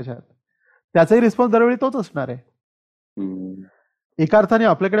नाही त्याच्यात. त्याचाही रिस्पॉन्स दरवेळी तोच असणार आहे. एका अर्थाने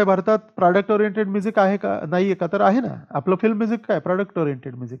आपल्याकडे भारतात प्रॉडक्ट ओरिएंटेड म्युझिक आहे का, नाहीये का, तर आहे ना. आपलं फिल्म म्युझिक काय प्रॉडक्ट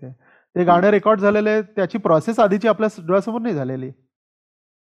ओरिएंटेड म्युझिक आहे. ते गाणं रेकॉर्ड झालेलं आहे, त्याची प्रोसेस आधीची आपल्या डोळ्यासमोर नाही झालेली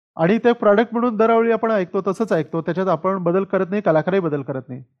आणि ते प्रॉडक्ट म्हणून दरवेळी आपण ऐकतो तसंच ऐकतो, त्याच्यात आपण बदल करत नाही, कलाकारही बदल करत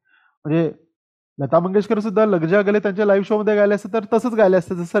नाही. म्हणजे लता मंगेशकर सुद्धा लग जा गले त्यांच्या लाईव्ह शो मध्ये गायले असते तर तसंच गायले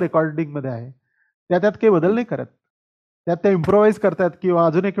असते जसं रेकॉर्डिंग मध्ये आहे. त्यात काही बदल नाही करत, त्यात ते इम्प्रोव्हाइज करतात किंवा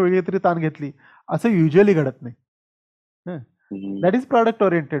अजून एक वेगळी तरी ताण घेतली, असं युजली घडत नाही. That is product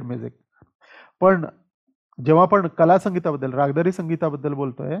oriented music. पण जेव्हा आपण कला संगीताबद्दल, रागदारी संगीताबद्दल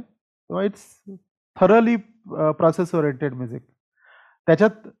बोलतोय तेव्हा it's thoroughly process oriented music.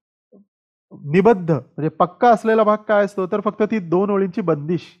 त्याच्यात निबद्ध म्हणजे पक्का असलेला भाग काय असतो तर फक्त ती 2 ओळींची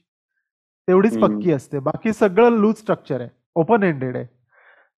बंदिश तेवढीच पक्की असते. बाकी सगळं लूज स्ट्रक्चर आहे, ओपन एंडेड आहे.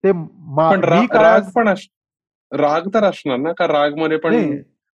 ते पण मी काय राग पण राग तर असणार ना, का राग मध्ये पण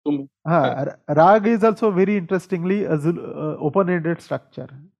हा, राग is also very interestingly open ended structure.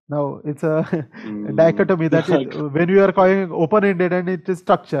 Now it's a dichotomy that when you are calling open ended and it is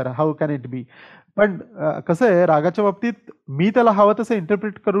structure, how can it be? पण कसं आहे, रागाच्या बाबतीत मी त्याला हवं तसं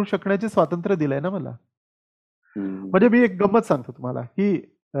इंटरप्रिट करू शकण्याचे स्वातंत्र्य दिलंय ना मला. म्हणजे मी एक गंमत सांगतो तुम्हाला की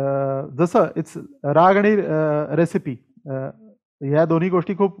जसं इट्स राग आणि रेसिपी ह्या दोन्ही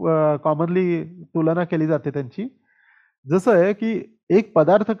गोष्टी खूप कॉमनली तुलना केली जाते त्यांची. जसं आहे की एक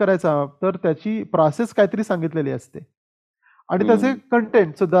पदार्थ करायचा तर त्याची प्रोसेस काहीतरी सांगितलेली असते आणि त्याचे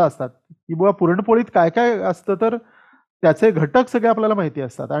कंटेंट सुद्धा असतात की बुवा पुरणपोळीत काय काय असतं तर त्याचे घटक सगळे आपल्याला माहिती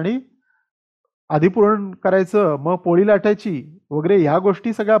असतात आणि आधी पुरण करायचं, मग पोळी लाटायची वगैरे ह्या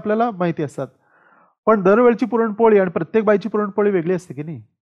गोष्टी सगळ्या आपल्याला माहिती असतात. पण दरवेळची पुरणपोळी आणि प्रत्येक बाईची पुरणपोळी वेगळी असते की नाही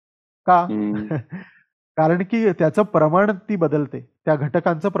का? कारण की त्याचं प्रमाण ती बदलते, त्या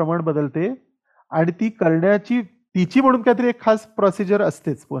घटकांचं प्रमाण बदलते आणि ती करण्याची तिची म्हणून काहीतरी एक खास प्रोसिजर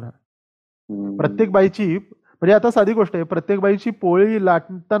असतेच. पुन्हा प्रत्येक बाईची म्हणजे आता साधी गोष्ट आहे, प्रत्येक बाईची पोळी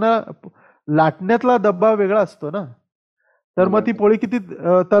लाटताना लाटण्यातला डब्बा वेगळा असतो ना, तर मग ती पोळी किती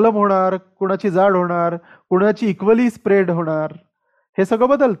तलम होणार, कुणाची जाड होणार, कुणाची इक्वली स्प्रेड होणार, हे सगळं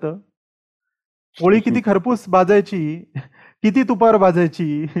बदलतं. पोळी किती खरपूस भाजायची, किती तुपावर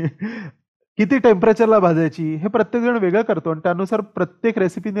भाजायची, किती टेम्परेचरला भाजायची, हे प्रत्येक जण वेगळं करतो आणि त्यानुसार प्रत्येक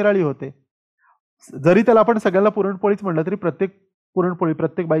रेसिपी निराळी होते. जरी त्याला आपण सगळ्यांना पुरणपोळीच म्हणलं तरी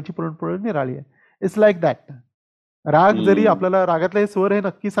प्रत्येक बाईची पुरणपोळी निराळी आहे. It's like that. राग जरी आपल्याला रागातले स्वर हे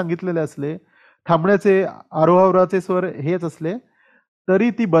नक्की सांगितलेले असले, थांबण्याचे आरोहावराचे स्वर हेच असले, तरी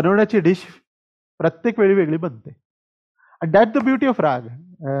ती बनवण्याची डिश प्रत्येक वेळी वेगळी बनते. And that the beauty of राग.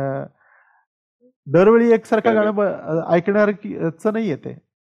 दरवेळी एकसारखं गाणं ऐकणारच नाही येते.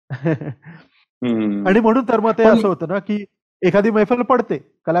 आणि म्हणून तर मग ते असं होतं ना की एखादी मैफल पडते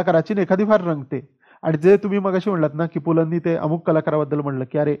कलाकाराची, एखादी फार रंगते. आणि जे तुम्ही मगाशी म्हणलात ना की पुलंनी ते अमुक कलाकाराबद्दल म्हणलं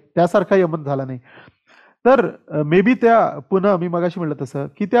की अरे त्यासारखा यमन झाला नाही, तर मे बी पुन्हा मी मगाशी म्हणलं तसं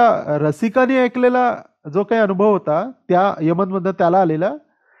की त्या रसिकाने ऐकलेला जो काही अनुभव होता त्या यमनमधनं त्याला आलेला,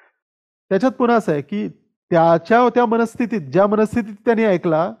 त्याच्यात पुन्हा असं आहे की त्या मनस्थितीत ज्या मनस्थितीत त्यांनी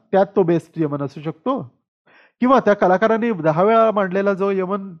ऐकला त्यात तो बेस्ट यमन असू शकतो, किंवा त्या कलाकाराने 10 वेळा मांडलेला जो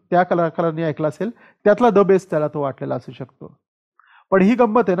यमन त्या कलाकाराने ऐकला असेल त्यातला द बेस्ट त्याला तो वाटलेला असू शकतो. पण ही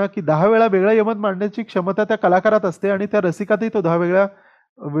गंमत आहे ना की 10 वेळा वेगळा यमन मांडण्याची क्षमता त्या कलाकारात असते आणि त्या रसिकातही तो 10 वेळा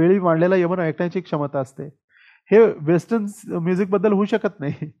वेळी मांडलेला यमन ऐकण्याची क्षमता असते. हे वेस्टर्न म्युझिक बद्दल होऊ शकत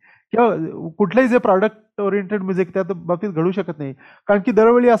नाही किंवा कुठलंही जे प्रॉडक्ट ओरिएंटेड म्युझिक त्या बाबतीत घडू शकत नाही, कारण की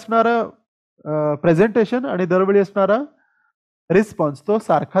दरवेळी असणारा प्रेझेंटेशन आणि दरवेळी असणारा रिस्पॉन्स तो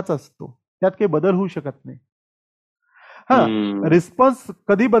सारखाच असतो, त्यात काही बदल होऊ शकत नाही. हा, रिस्पॉन्स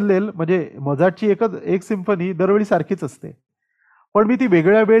कधी बदलेल म्हणजे मोझार्टची एक सिम्फनी दरवेळी सारखीच असते, पण मी ती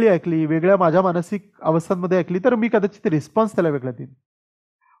वेगळ्या वेळी ऐकली, वेगळ्या माझ्या मानसिक अवस्थांमध्ये ऐकली तर मी कदाचित रिस्पॉन्स त्याला वेगळा देईन,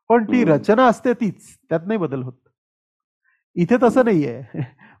 पण ती रचना असते तीच, त्यात नाही बदल होत. इथे तसं नाहीये.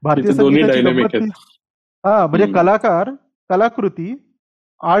 भारतीय संगीताची गंमत म्हणजे कलाकार, कलाकृती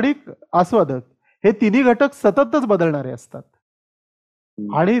आणि आस्वादक हे तिन्ही घटक सततच बदलणारे असतात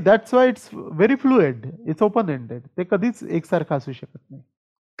आणि that's why it's very fluid, it's open ended. ते कधीच एकसारखं असू शकत नाही.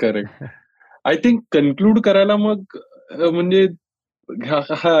 करेक्ट. आय थिंक कन्क्लूड करायला मग म्हणजे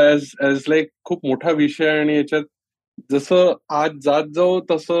लाईक खूप मोठा विषय आणि याच्यात जसं आज जात जाऊ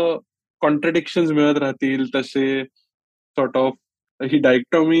तसं कॉन्ट्रडिक्शन मिळत राहतील, तसे सॉर्ट ऑफ ही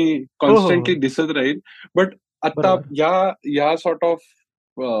डायक्टॉमी कॉन्स्टंटली दिसत राहील. बट आता या सॉर्ट ऑफ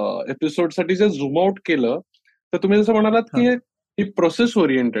एपिसोड साठी जर झूम आउट केलं तर तुम्ही जसं म्हणालात की ही प्रोसेस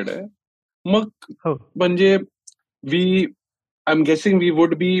ओरिएंटेड आहे, मग म्हणजे I am guessing we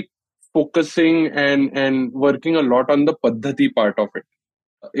would be focusing and working a lot on the पद्धती पार्ट ऑफ इट.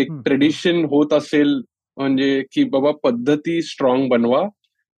 एक ट्रेडिशन होत असेल म्हणजे की बाबा पद्धती स्ट्रॉंग बनवा,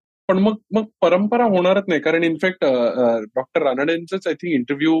 पण मग परंपरा होणारच नाही. कारण इनफॅक्ट डॉक्टर रानडेंचंच I think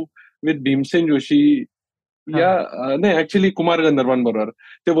interview with Bhimsen Joshi नाही ऍक्च्युली कुमार गंधर्वांबरोबर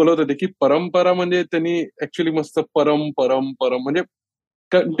ते बोलत होते की परंपरा म्हणजे त्यांनी ऍक्च्युली मस्त परम म्हणजे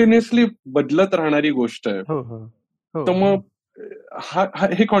कंटिन्युअसली बदलत राहणारी गोष्ट आहे. तर मग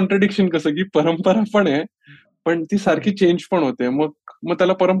हे कॉन्ट्रडिक्शन कसं की परंपरा पण आहे पण ती सारखी चेंज पण होते, मग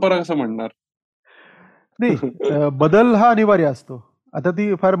त्याला परंपरा कसं म्हणणार? नाही, बदल हा अनिवार्य असतो. आता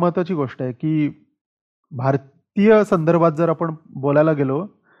ती फार महत्वाची गोष्ट आहे की भारतीय संदर्भात जर आपण बोलायला गेलो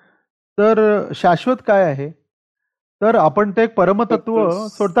तर शाश्वत काय आहे, तर आपण ते परमतत्व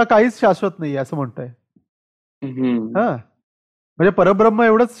सोडता काहीच शाश्वत नाही असं म्हणतोय. हम्म. म्हणजे परब्रह्म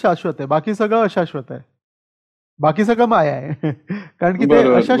एवढंच शाश्वत आहे, बाकी सगळं अशाश्वत आहे, बाकी सगळं माया आहे. कारण की ते बरोबर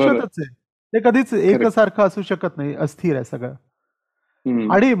बरोबर. अशाश्वतच आहे, ते कधीच करेक्ट. एकसारखं असू शकत नाही, अस्थिर आहे सगळं.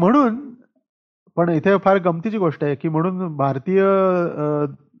 हम्म. आणि म्हणून पण इथे फार गमतीची गोष्ट आहे की म्हणून भारतीय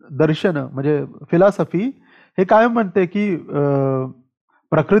दर्शन म्हणजे फिलॉसॉफी हे कायम म्हणते की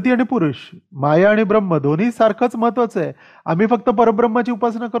प्रकृती आणि पुरुष, माया आणि ब्रह्म दोन्ही सारखंच महत्वाचं आहे. आम्ही फक्त परब्रह्माची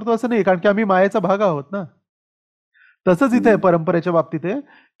उपासना करतो असं नाही, कारण की आम्ही मायेचा भाग आहोत ना. तसंच इथे आहे परंपरेच्या बाबतीत आहे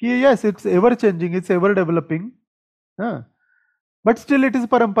की yes, it's ever changing, it's ever developing, हां, बट स्टील इट इज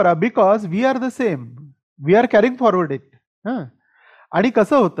परंपरा because we are the same, we are carrying forward it. हां, आणि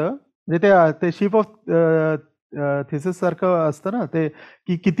कसं होतं म्हणजे ते शिप ऑफ थिसिस सारखं असतं ना ते,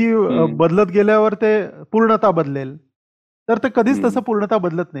 की किती बदलत गेल्यावर ते पूर्णता बदलेल, तर ते कधीच तसं पूर्णता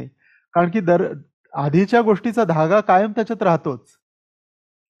बदलत नाही, कारण की आधीच्या गोष्टीचा धागा कायम त्याच्यात राहतोच.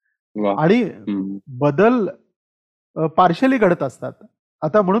 आणि बदल पार्शली घडत असतात.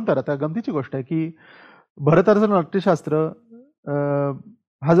 आता म्हणून तर आता गमतीची गोष्ट आहे की भरताचं नाट्यशास्त्र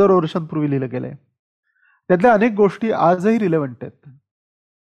हजारो वर्षांपूर्वी लिहिलं गेलंय. त्यातल्या अनेक गोष्टी आजही रिलेव्हंट आहेत.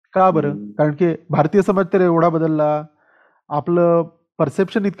 का बरं? कारण की भारतीय समाज तर एवढा बदलला, आपलं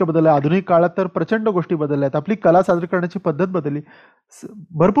परसेप्शन इतकं बदललं, आधुनिक काळात तर प्रचंड गोष्टी बदलल्यात, आपली कला सादर करण्याची पद्धत बदलली,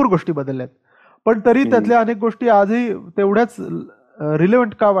 भरपूर गोष्टी बदलल्यात. पण तरी त्यातल्या अनेक गोष्टी आजही तेवढ्याच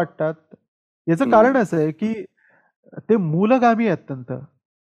रिलेव्हंट का वाटतात? याचं कारण असं आहे की ते मूलगामी अत्यंत.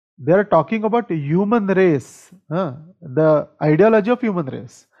 They are talking about human race, the ideology of human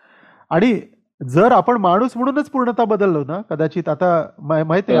race. आणि जर आपण माणूस म्हणूनच पूर्णता बदललो ना, कदाचित आता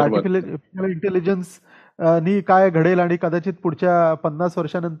माहिती आहे आर्टिफिशियल इंटेलिजन्स नी काय घडेल आणि कदाचित पुढच्या 50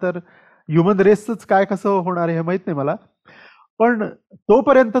 वर्षानंतर ह्युमन रेसच काय कसं होणार आहे हे माहित नाही मला. पण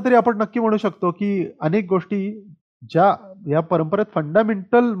तोपर्यंत तरी आपण नक्की म्हणू शकतो की अनेक गोष्टी ज्या या परंपरेत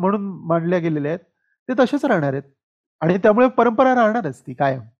फंडामेंटल म्हणून मांडल्या गेलेल्या आहेत, ते तसेच राहणार आहेत. आणि त्यामुळे परंपरा राहणारच ती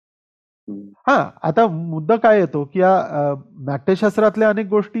कायम. आता मुद्दा काय येतो की या नाट्यशास्त्रातल्या अनेक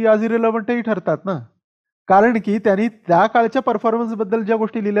गोष्टी आज इरिलेव्हंटही ठरतात ना, कारण की त्यांनी त्या काळच्या परफॉर्मन्स बद्दल ज्या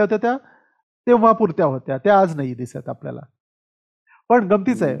गोष्टी लिहिल्या होत्या त्या तेव्हा पुरत्या होत्या, त्या आज नाही दिसत आपल्याला. पण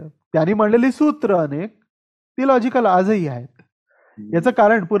गमतीच आहे, त्यांनी मांडलेली सूत्र अनेक ती लॉजिकल आजही आहेत. याचं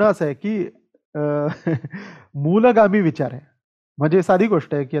कारण पुन्हा असं आहे की मूलगामी विचार आहे. म्हणजे साधी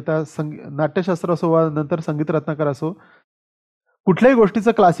गोष्ट आहे की आता नाट्यशास्त्र असो वा नंतर संगीत रत्नाकर असो, कुठल्याही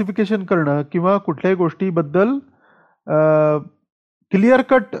गोष्टीचं क्लासिफिकेशन करणं किंवा कुठल्याही गोष्टीबद्दल क्लिअर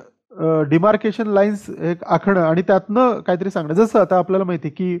कट डिमार्केशन लाईन्स एक आखणं आणि त्यातनं काहीतरी सांगणं. जसं आता आपल्याला माहिती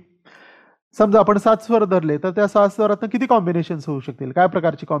आहे की समजा आपण 7 स्वर धरले तर त्या 7 स्वरातनं किती कॉम्बिनेशन्स होऊ शकतील, काय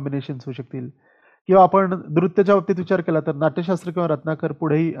प्रकारची कॉम्बिनेशन्स होऊ शकतील. किंवा आपण नृत्याच्या बाबतीत विचार केला तर नाट्यशास्त्र किंवा रत्नाकर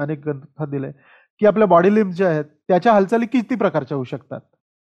पुढेही अनेक ग्रंथात दिलंय की आपल्या बॉडी लिम्स ज्या आहेत त्याच्या हालचाली किती प्रकारच्या होऊ शकतात.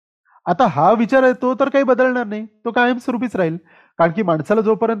 आता हा विचार आहे तो तर काही बदलणार नाही, तो कायमस्वरूपीच राहील. कारण की माणसाला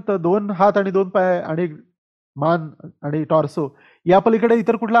जोपर्यंत 2 हात आणि 2 पाय आणि मान आणि टॉर्सो या पलीकडे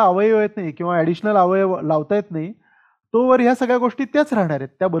इतर कुठला अवयव येत नाही किंवा ऍडिशनल अवयव लावता येत नाही, तोवर ह्या सगळ्या गोष्टी त्याच राहणार आहेत,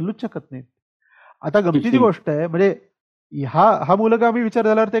 त्या बदलूच शकत नाहीत. आता गमतीची गोष्ट आहे म्हणजे हा मूलगामी विचार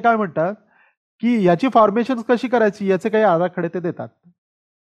झाल्यावर ते काय म्हणतात की याची फॉर्मेशन कशी करायची याचे काही आराखडे ते देतात.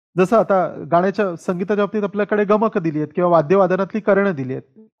 जसं आता गाण्याच्या संगीताच्या बाबतीत आपल्याकडे गमक दिली आहेत किंवा वाद्यवादनातली करणं दिली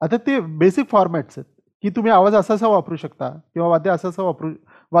आहेत. आता ते बेसिक फॉर्मॅट्स आहेत की तुम्ही आवाज असा वापरू शकता किंवा वाद्य असं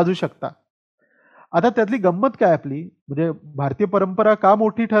वाजू शकता. आता त्यातली गंमत काय आपली म्हणजे भारतीय परंपरा का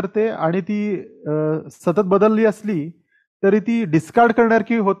मोठी ठरते आणि ती सतत बदलली असली तरी ती डिस्कार्ड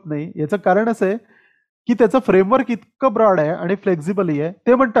करण्यासारखी होत नाही. याचं कारण असं आहे की त्याचं फ्रेमवर्क इतकं ब्रॉड आहे आणि फ्लेक्झिबलही आहे.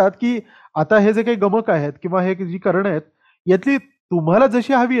 ते म्हणतात की आता हे जे काही गमक आहेत किंवा हे जी करणं आहेत यातली तुम्हाला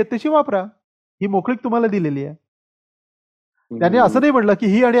जशी हवी आहे तशी वापरा, ही मोकळीक तुम्हाला दिलेली आहे. त्याने असं नाही म्हणलं की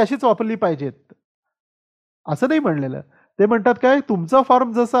ही आणि अशीच वापरली पाहिजेत, असं नाही म्हणलेलं. ते म्हणतात काय तुमचा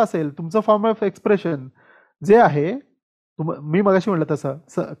फॉर्म जसा असेल, तुमचं फॉर्म ऑफ एक्सप्रेशन जे आहे, मी मगाशी म्हटलं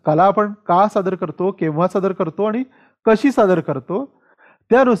तसं कला आपण का सादर करतो, केव्हा सादर करतो आणि कशी सादर करतो,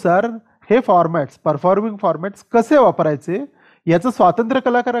 त्यानुसार हे फॉर्मॅट्स, परफॉर्मिंग फॉर्मॅट्स कसे वापरायचे याचं स्वातंत्र्य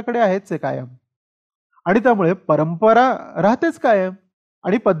कलाकाराकडे आहेच आहे कायम. आणि त्यामुळे परंपरा राहतेच कायम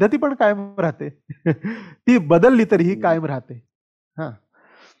आणि पद्धती पण कायम राहते. ती बदलली तरीही कायम राहते. हा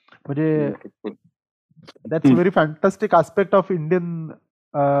म्हणजे that's very fantastic aspect of Indian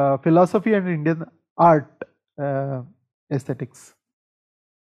philosophy and Indian art aesthetics.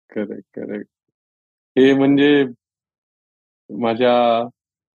 Correct correct. हे म्हणजे माझ्या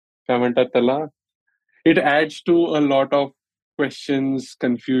काय म्हणतात त्याला, it adds to a lot of questions,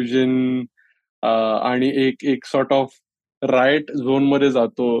 confusion आणि एक सॉर्ट ऑफ राईट झोन मध्ये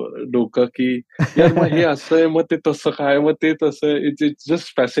जातो डोकं की यार मग हे असं आहे मग ते तसं काय मग ते तसं it's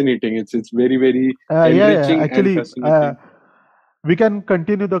just fascinating it's very very Yeah, enriching and actually, fascinating. we can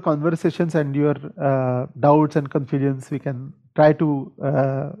continue the conversations and your doubts and confusions. We can try to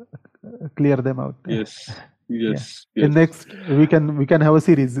clear them out. Yes, Yeah. yes, In yes. next, we can have a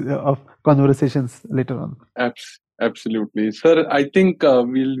series of conversations later on. Absolutely, sir. I think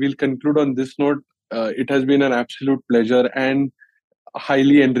we'll conclude on this note. It has been an absolute pleasure and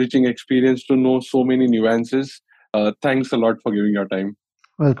highly enriching experience to know so many nuances. Thanks a lot for giving your time.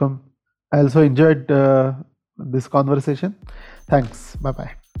 Welcome. I also enjoyed this conversation. Thanks. Bye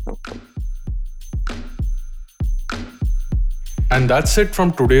bye. And that's it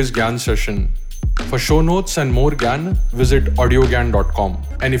from today's Gyan session. For show notes and more Gyan, visit audiogyan.com.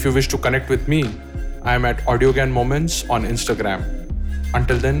 And if you wish to connect with me, I am at AudioGyan Moments on Instagram.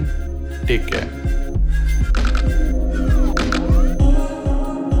 Until then, take care.